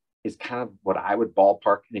day is kind of what I would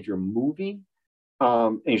ballpark. And if you're moving,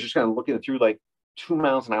 and you're just kind of looking through, like 2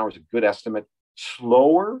 miles an hour is a good estimate.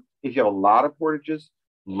 Slower if you have a lot of portages,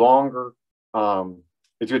 longer.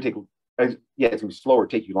 It's going to take, it's going to be slower,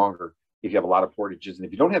 take you longer if you have a lot of portages. And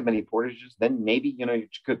if you don't have many portages, then maybe, you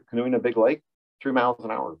could canoe in a big lake, 3 miles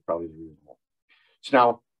an hour is probably reasonable. So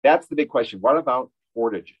now that's the big question. What about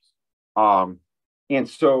portages? And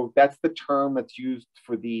so that's the term that's used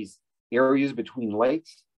for these areas between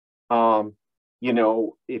lakes.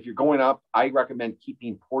 If you're going up, I recommend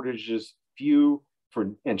keeping portages few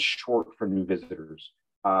and short for new visitors.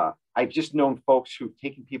 I've just known folks who've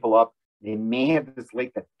taken people up. They may have this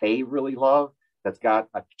lake that they really love that's got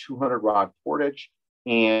a 200-rod portage,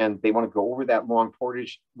 and they want to go over that long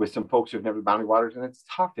portage with some folks who've never been boundary waters, and it's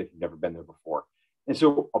tough if you've never been there before. And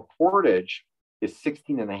so a portage is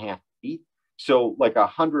 16.5 feet. So like a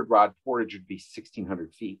 100-rod portage would be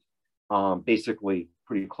 1,600 feet, basically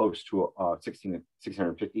pretty close to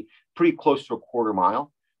 1,650, pretty close to a quarter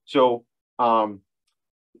mile. So, I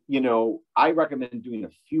recommend doing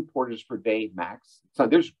a few portages per day max. So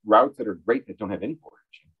there's routes that are great that don't have any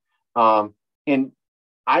portaging. And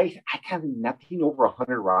I kind of nothing over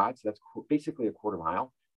 100 rods. That's basically a quarter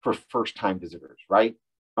mile for first-time visitors, right?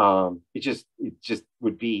 It just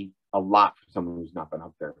would be a lot for someone who's not been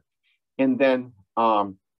up there. And then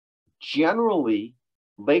generally,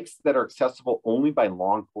 lakes that are accessible only by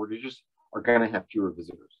long portages are going to have fewer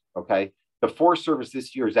visitors. Okay, the Forest Service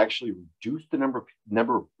this year has actually reduced the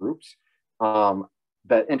number of groups.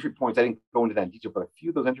 The entry points, I didn't go into that in detail, but a few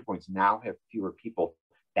of those entry points now have fewer people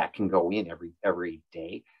that can go in every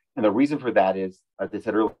day. And the reason for that is, as I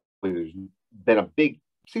said earlier, there's been a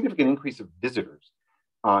significant increase of visitors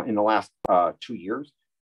in the last 2 years.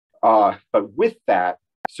 But with that,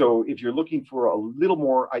 so if you're looking for a little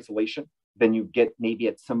more isolation than you get maybe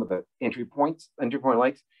at some of the entry point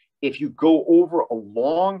lakes, if you go over a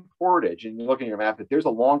long portage and you look at your map, if there's a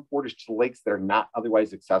long portage to lakes that are not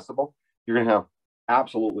otherwise accessible, you're going to have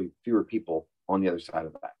absolutely fewer people on the other side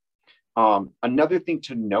of that. Another thing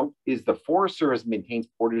to note is the Forest Service maintains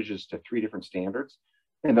portages to 3 different standards.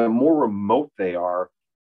 And the more remote they are,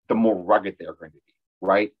 the more rugged they're going to be,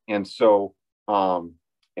 right? And so,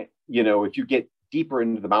 you know, if you get deeper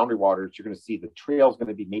into the boundary waters, you're going to see the trail's going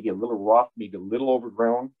to be maybe a little rough, maybe a little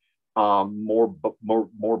overgrown, more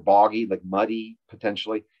boggy, like muddy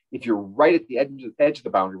potentially. If you're right at the edge of the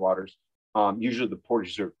boundary waters, usually the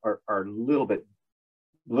portages are a little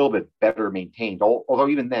bit better maintained. Although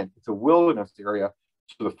even then, it's a wilderness area,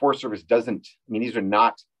 so the Forest Service doesn't. I mean, these are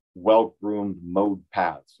not well-groomed mowed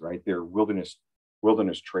paths, right? They're wilderness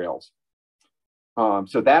trails.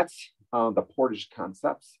 So that's the portage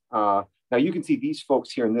concepts. Now you can see these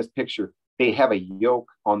folks here in this picture. They have a yoke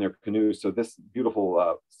on their canoe. So this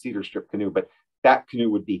beautiful cedar strip canoe, but that canoe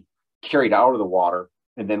would be carried out of the water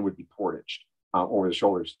and then would be portaged over the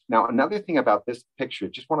shoulders. Now, another thing about this picture,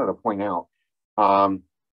 just wanted to point out,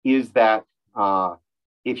 is that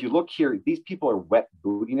if you look here, these people are wet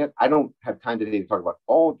booting it. I don't have time today to talk about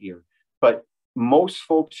all gear, but most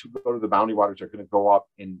folks who go to the boundary waters are going to go up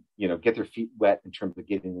and, you know, get their feet wet in terms of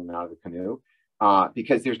getting in and out of the canoe,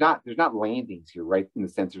 because there's not landings here, right? In the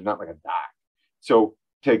sense, there's not like a dock. So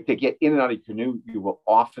to get in and out of your canoe, you will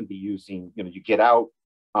often be using, you know, you get out,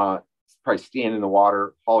 probably stand in the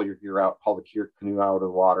water, haul your gear out, haul the canoe out of the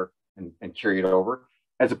water and carry it over,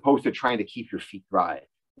 as opposed to trying to keep your feet dry.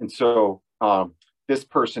 And so this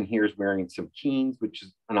person here is wearing some Keens, which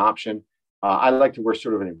is an option. I like to wear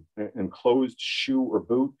sort of an enclosed shoe or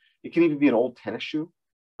boot. It can even be an old tennis shoe,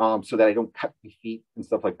 so that I don't cut my feet and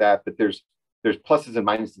stuff like that. But there's pluses and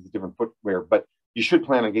minuses of different footwear, but you should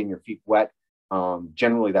plan on getting your feet wet.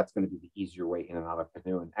 Generally, that's going to be the easier way in and out of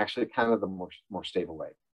canoe, and actually kind of the more stable way.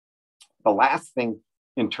 The last thing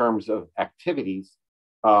in terms of activities,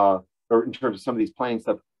 or in terms of some of these planning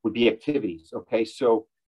stuff, would be activities. Okay, so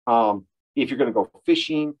if you're going to go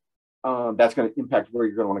fishing, that's going to impact where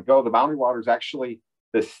you're going to want to go. The boundary waters, actually,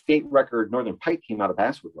 the state record northern pike came out of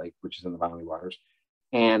Basswood Lake, which is in the boundary waters,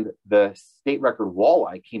 and the state record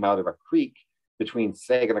walleye came out of a creek between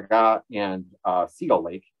Saginaw and Seagull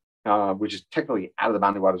Lake, which is technically out of the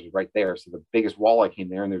boundary waters, right there. So the biggest walleye came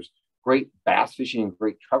there, and there's great bass fishing and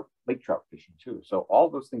great lake trout fishing too. So all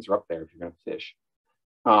those things are up there if you're going to fish.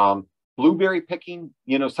 Blueberry picking,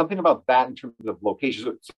 you know, something about that in terms of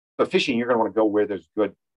locations. So fishing, you're going to want to go where there's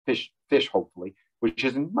good fish, hopefully, which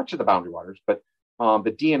isn't much of the boundary waters, but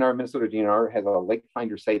the DNR, Minnesota DNR, has a lake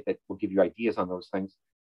finder site that will give you ideas on those things.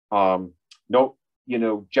 No, you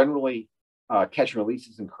know, generally catch and release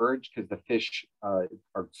is encouraged because the fish are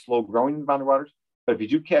slow growing in the boundary waters. But if you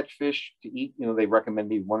do catch fish to eat, you know, they recommend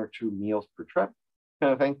maybe 1 or 2 meals per trip,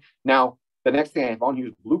 kind of thing. Now, the next thing I have on here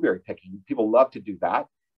is blueberry picking. People love to do that.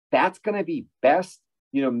 That's going to be best,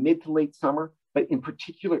 you know, mid to late summer, but in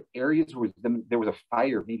particular areas where there was a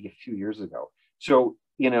fire maybe a few years ago. So,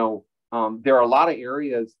 you know, there are a lot of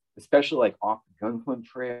areas, especially like off the Gunflint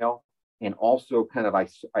Trail, and also kind of, I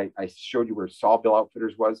showed you where Sawbill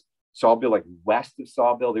Outfitters was. Sawbill, like west of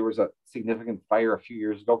Sawbill, there was a significant fire a few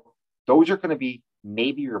years ago. Those are going to be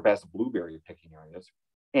maybe your best blueberry picking areas.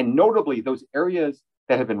 And notably, those areas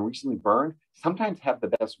that have been recently burned sometimes have the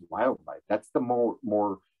best wildlife. That's the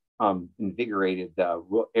more invigorated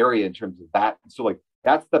area in terms of that. So like,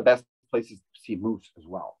 that's the best places to see moose as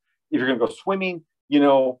well. If you're going to go swimming, you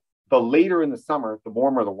know, the later in the summer, the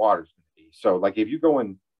warmer the water is going to be. So like if you go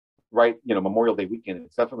in, right, you know, Memorial Day weekend,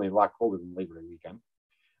 it's definitely a lot colder than Labor Day weekend.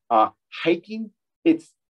 Hiking,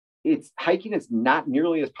 hiking is not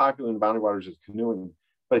nearly as popular in the boundary waters as canoeing,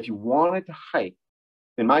 but if you wanted to hike,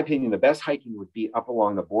 in my opinion, the best hiking would be up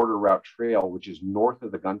along the Border Route Trail, which is north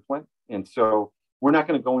of the Gunflint. And so we're not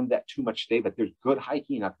going to go into that too much today, but there's good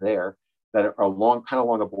hiking up there that are along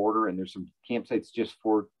the border, and there's some campsites just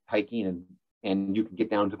for hiking, and you can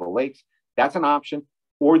get down to the lakes. That's an option.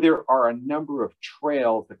 Or there are a number of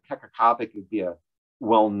trails. The Kekakopik would be a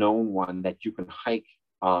well-known one that you can hike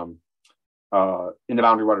in the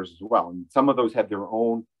boundary waters as well. And some of those have their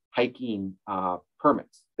own hiking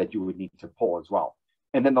permits that you would need to pull as well.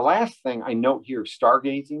 And then the last thing I note here,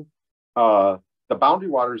 stargazing. The boundary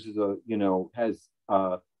waters is has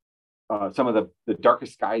some of the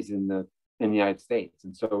darkest skies in the United States,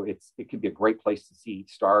 and so it could be a great place to see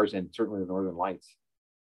stars and certainly the northern lights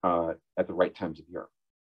at the right times of year.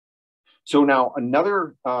 So now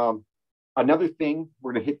another thing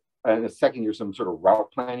we're going to hit in a second here, some sort of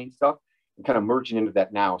route planning stuff, and kind of merging into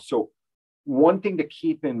that now. So one thing to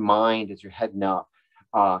keep in mind as you're heading up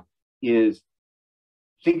is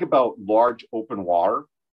think about large open water,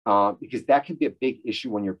 because that can be a big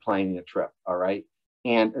issue when you're planning a trip, all right?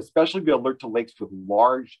 And especially be alert to lakes with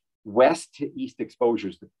large west to east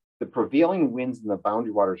exposures. The prevailing winds in the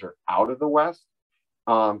boundary waters are out of the west.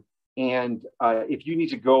 And if you need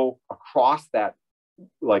to go across that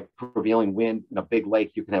like prevailing wind in a big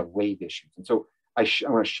lake, you can have wave issues. And so I'm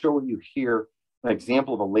going to show you here an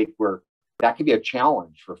example of a lake where that can be a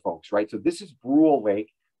challenge for folks, right? So this is Brule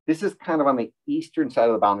Lake. This is kind of on the eastern side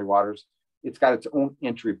of the Boundary Waters. It's got its own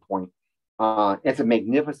entry point. It's a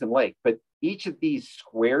magnificent lake, but each of these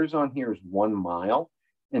squares on here is 1 mile.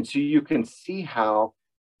 And so you can see how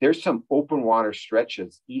there's some open water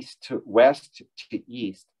stretches west to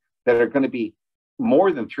east that are going to be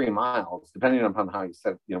more than 3 miles, depending upon how you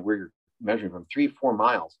set, where you're measuring from, 3-4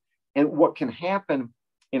 miles. And what can happen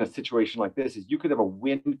in a situation like this is you could have a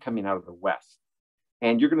wind coming out of the west.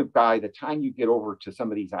 And you're going to, by the time you get over to some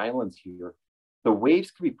of these islands here, the waves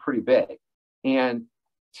can be pretty big. And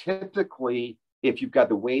typically, if you've got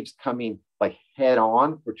the waves coming like head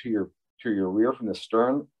on or to your rear from the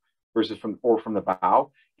stern versus from the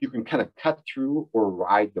bow, you can kind of cut through or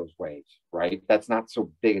ride those waves, right? That's not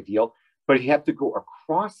so big a deal. But if you have to go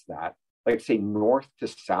across that, like say north to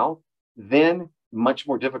south, then much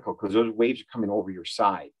more difficult because those waves are coming over your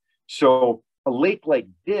side. So a lake like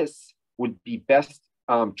this would be best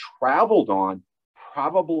traveled on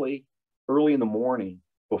probably early in the morning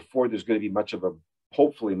before there's going to be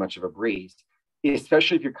hopefully much of a breeze,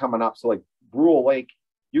 especially if you're coming up. So like Brule Lake,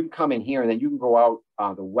 you can come in here and then you can go out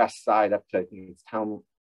on the west side up to, I think it's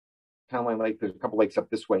Townline Lake. There's a couple lakes up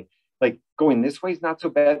this way. Like going this way is not so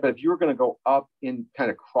bad, but if you were going to go up and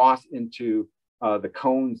kind of cross into the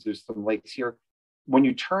cones, there's some lakes here. When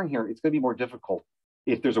you turn here, it's going to be more difficult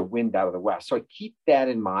if there's a wind out of the west. So I keep that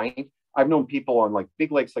in mind. I've known people on like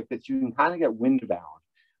big lakes like this, you can kind of get wind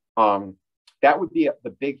bound. That would be the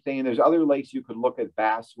big thing. And there's other lakes you could look at,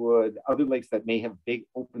 Basswood, other lakes that may have big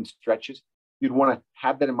open stretches. You'd want to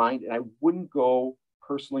have that in mind. And I wouldn't go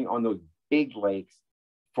personally on those big lakes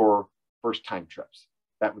for first time trips.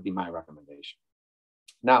 That would be my recommendation.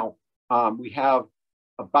 Now, we have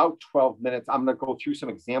about 12 minutes. I'm going to go through some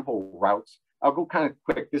example routes. I'll go kind of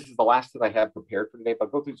quick. This is the last that I have prepared for today, but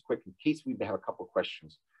I'll go through this quick in case we have a couple of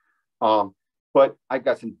questions. But I've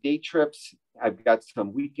got some day trips. I've got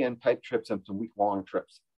some weekend type trips and some week-long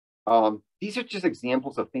trips. These are just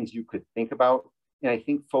examples of things you could think about. And I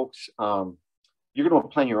think folks, you're going to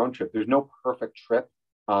plan your own trip. There's no perfect trip.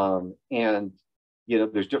 And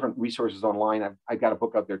there's different resources online. I've got a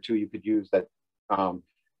book out there too you could use that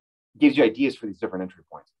gives you ideas for these different entry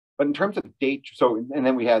points. But in terms of date, and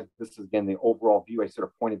then we had, this is again the overall view. I sort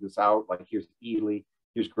of pointed this out, like here's Ely,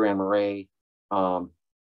 here's Grand Marais,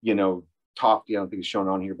 Tofty, I don't think it's shown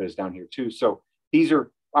on here, but it's down here too. So these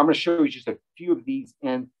are, I'm going to show you just a few of these.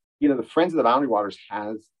 And, the Friends of the Boundary Waters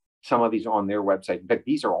has some of these on their website. In fact,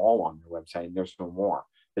 these are all on their website, and there's some more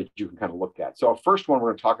that you can kind of look at. So our first one we're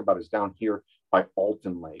going to talk about is down here by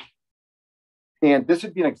Alton Lake. And this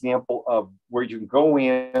would be an example of where you can go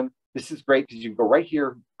in. This is great because you can go right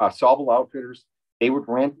here, Solvable Outfitters. They would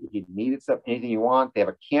rent if you needed stuff, anything you want. They have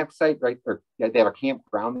a campsite they have a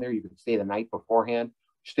campground there. You can stay the night beforehand,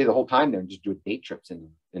 stay the whole time there and just do day trips into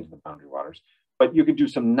the Boundary Waters. But you could do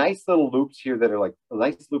some nice little loops here that are like a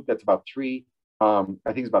nice loop that's about I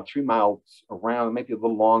think it's about 3 miles around. It might be a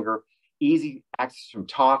little longer. Easy access from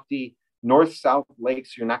Tofty, north-south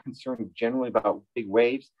lakes. So you're not concerned generally about big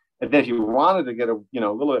waves. And then if you wanted to get a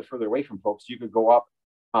little bit further away from folks, you could go up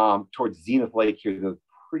towards Zenith Lake here, the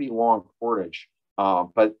pretty long portage.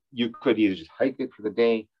 But you could either just hike it for the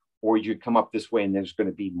day, or you could come up this way and there's going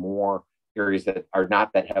to be more areas that are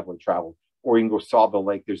not that heavily traveled. Or you can go Sawville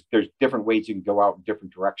Lake. There's different ways you can go out in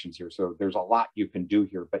different directions here. So there's a lot you can do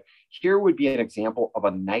here. But here would be an example of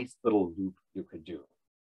a nice little loop you could do.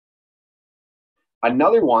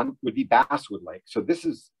 Another one would be Basswood Lake. So this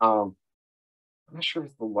is, I'm not sure if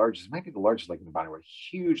it's the largest. It might be the largest lake in the Boundary Waters.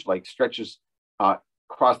 Huge lake, stretches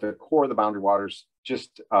across the core of the Boundary Waters,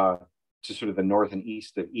 just to sort of the north and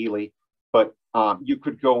east of Ely. But you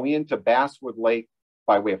could go into Basswood Lake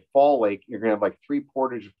by way of Fall Lake. You're going to have like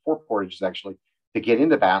 4 portages actually to get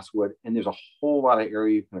into Basswood, and there's a whole lot of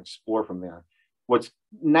area you can explore from there. What's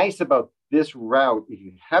nice about this route, if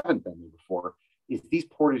you haven't been there before, is these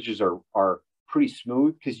portages are pretty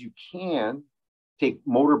smooth because you can take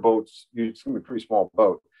motorboats. It's going to be a pretty small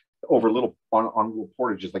boat over little on little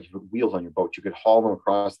portages, like you put wheels on your boat. You could haul them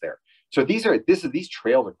across there. So these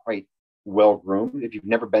trails are quite well groomed. If you've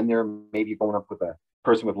never been there, maybe you're going up with a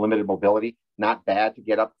person with limited mobility, not bad to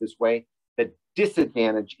get up this way. The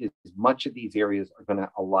disadvantage is much of these areas are going to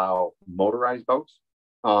allow motorized boats.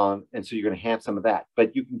 And so you're going to have some of that,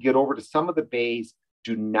 but you can get over to some of the bays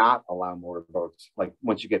do not allow motorboats, like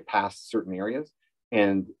once you get past certain areas.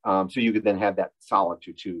 And so you could then have that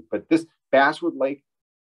solitude too. But this Basswood Lake,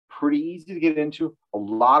 pretty easy to get into, a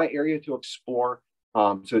lot of area to explore.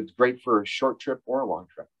 So it's great for a short trip or a long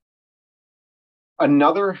trip.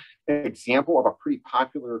 Another example of a pretty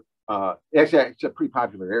popular, actually it's a pretty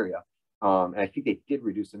popular area. And I think they did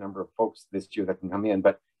reduce the number of folks this year that can come in,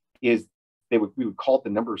 but we would call it the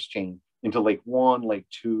numbers chain into Lake 1, Lake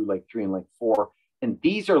 2, Lake 3, and Lake 4. And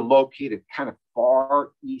these are located kind of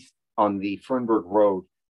far east on the Fernberg Road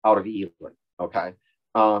out of Ely. Okay.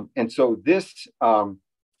 And so this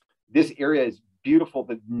area is beautiful.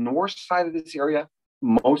 The north side of this area,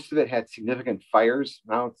 most of it had significant fires.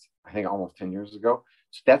 Now it's, I think, almost 10 years ago.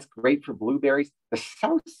 So that's great for blueberries. The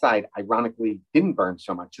south side, ironically, didn't burn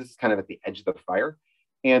so much. This is kind of at the edge of the fire.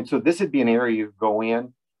 And so this would be an area you go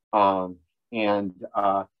in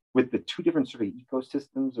with the two different sort of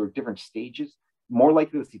ecosystems or different stages, more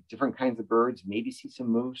likely to see different kinds of birds, maybe see some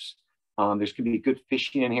moose. There's going to be good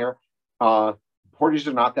fishing in here. Portages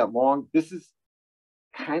are not that long. This is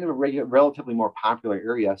kind of a relatively more popular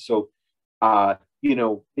area. So,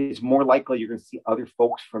 it's more likely you're going to see other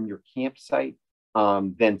folks from your campsite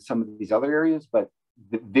than some of these other areas, but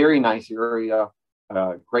very nice area,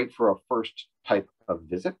 great for a first type of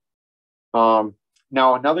visit. Now,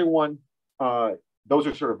 another one, those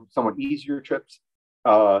are sort of somewhat easier trips,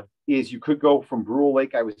 is you could go from Brule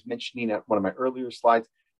Lake. I was mentioning at one of my earlier slides.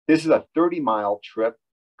 This is a 30-mile trip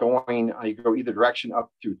going, you go either direction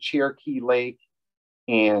up through Cherokee Lake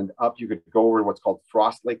and up, you could go over to what's called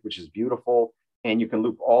Frost Lake, which is beautiful. And you can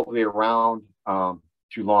loop all the way around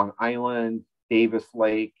through Long Island, Davis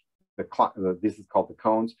Lake. This is called the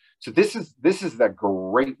Cones. So this is a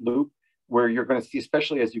great loop where you're going to see,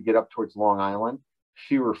 especially as you get up towards Long Island,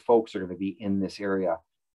 fewer folks are going to be in this area.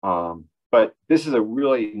 But this is a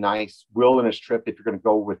really nice wilderness trip if you're going to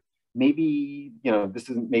go with maybe, this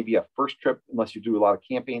isn't maybe a first trip unless you do a lot of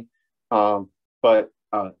camping. But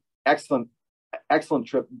excellent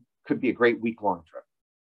trip, could be a great week-long trip.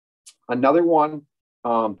 Another one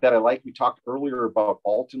that I like, we talked earlier about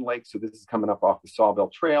Alton Lake. So this is coming up off the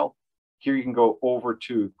Sawville Trail. Here you can go over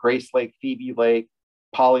to Grace Lake, Phoebe Lake,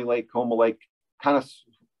 Polly Lake, Coma Lake, kind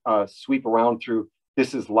of sweep around through.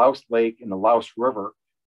 This is Louse Lake and the Louse River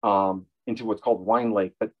into what's called Wine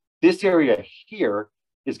Lake. But this area here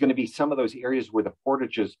is going to be some of those areas where the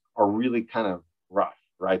portages are really kind of rough,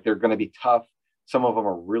 right? They're going to be tough. Some of them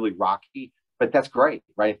are really rocky, but that's great,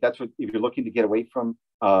 right? If you're looking to get away from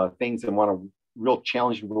things and want a real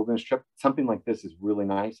challenging wilderness trip, something like this is really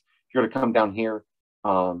nice. You're going to come down here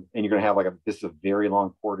and you're going to have this is a very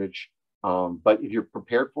long portage. But if you're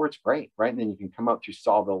prepared for it, it's great, right? And then you can come out through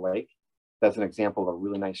Sawville Lake. That's an example of a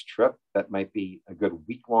really nice trip. That might be a good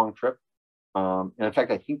week-long trip. And in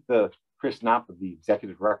fact, I think Chris Knopp, the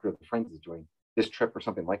executive director of the Friends, is doing this trip or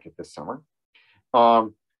something like it this summer.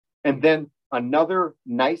 And then another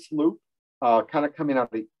nice loop, kind of coming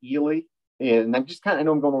out of Ely. And I'm just I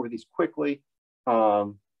know I'm going over these quickly,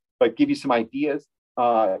 but give you some ideas.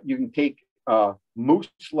 You can take Moose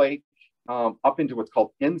Lake up into what's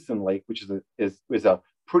called Ensign Lake, which is a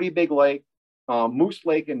pretty big lake. Moose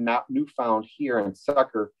Lake and Newfound here in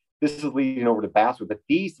Sucker. This is leading over to Basswood, but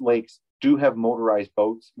these lakes do have motorized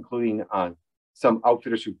boats, including some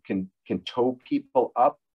outfitters who can tow people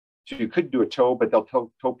up. So you could do a tow, but they'll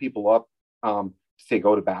tow people up, say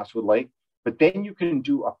go to Basswood Lake. But then you can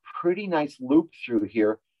do a pretty nice loop through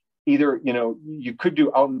here. Either, you could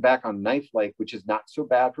do out and back on Knife Lake, which is not so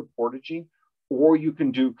bad for portaging, or you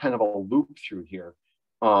can do kind of a loop through here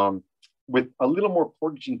with a little more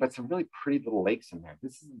portaging, but some really pretty little lakes in there.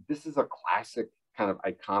 This is a classic kind of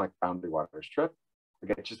iconic Boundary Waters trip. I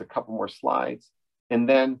got just a couple more slides. And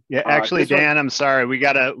then actually, Dan, I'm sorry, we've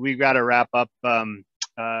got to wrap up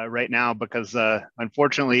right now because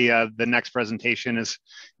unfortunately the next presentation is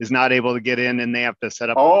not able to get in, and they have to set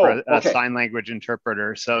up a sign language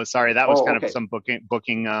interpreter. So sorry, that was kind of some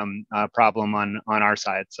booking problem on our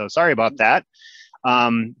side. So sorry about that.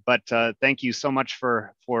 But thank you so much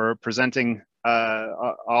for presenting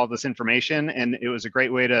all this information, and it was a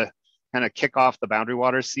great way to kind of kick off the Boundary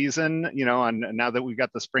Waters season, and now that we've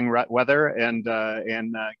got the spring weather and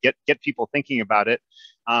get people thinking about it.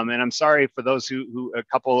 And I'm sorry for those who a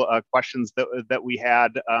couple questions that we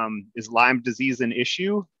had. Is Lyme disease an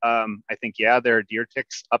issue? I think, yeah, there are deer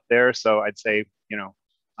ticks up there. So I'd say,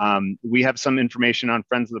 we have some information on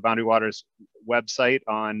Friends of the Boundary Waters website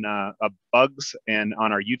on bugs and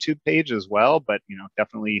on our YouTube page as well. But,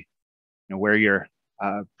 definitely wear your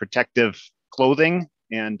protective clothing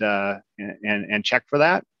and check for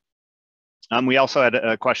that. We also had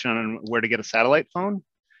a question on where to get a satellite phone.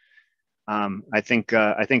 I think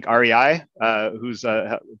REI, who's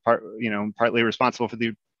partly responsible for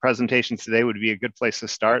the presentations today, would be a good place to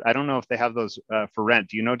start. I don't know if they have those for rent.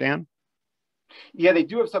 Do you know, Dan? Yeah, they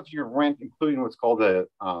do have stuff you can rent, including what's called a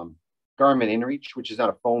Garmin InReach, which is not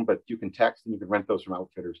a phone, but you can text and you can rent those from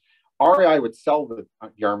outfitters. REI would sell the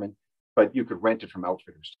Garmin, but you could rent it from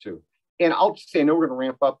outfitters too. And I'll just say, I know we're going to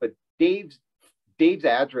ramp up, but Dave's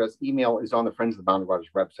address, email is on the Friends of the Boundary Waters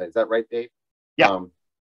website. Is that right, Dave? Yeah.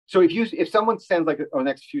 So if someone sends like over the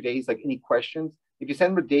next few days, like any questions, if you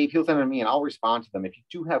send them to Dave, he'll send them to me and I'll respond to them. If you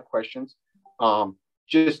do have questions,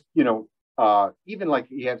 just, even like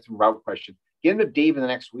you have some route questions, get them to Dave in the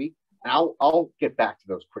next week and I'll get back to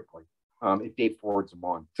those quickly. If Dave forwards them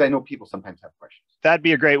on, because I know people sometimes have questions. That'd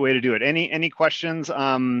be a great way to do it. Any questions?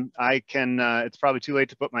 I can. It's probably too late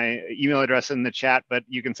to put my email address in the chat, but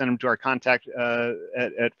you can send them to our contact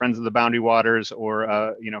at Friends of the Boundary Waters,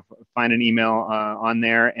 or find an email on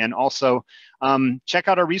there. And also check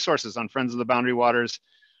out our resources on Friends of the Boundary Waters.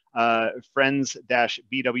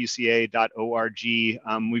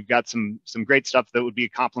 friends-bwca.org. We've got some great stuff that would be a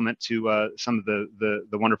complement to some of the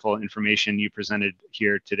wonderful information you presented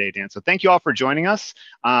here today, Dan. So thank you all for joining us.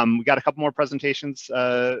 We got a couple more presentations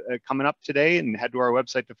coming up today, and head to our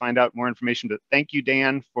website to find out more information. But thank you,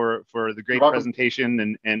 Dan, for the great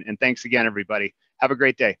presentation, and thanks again, everybody. Have a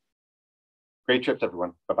great day. Great trips,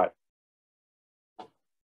 everyone. Bye-bye.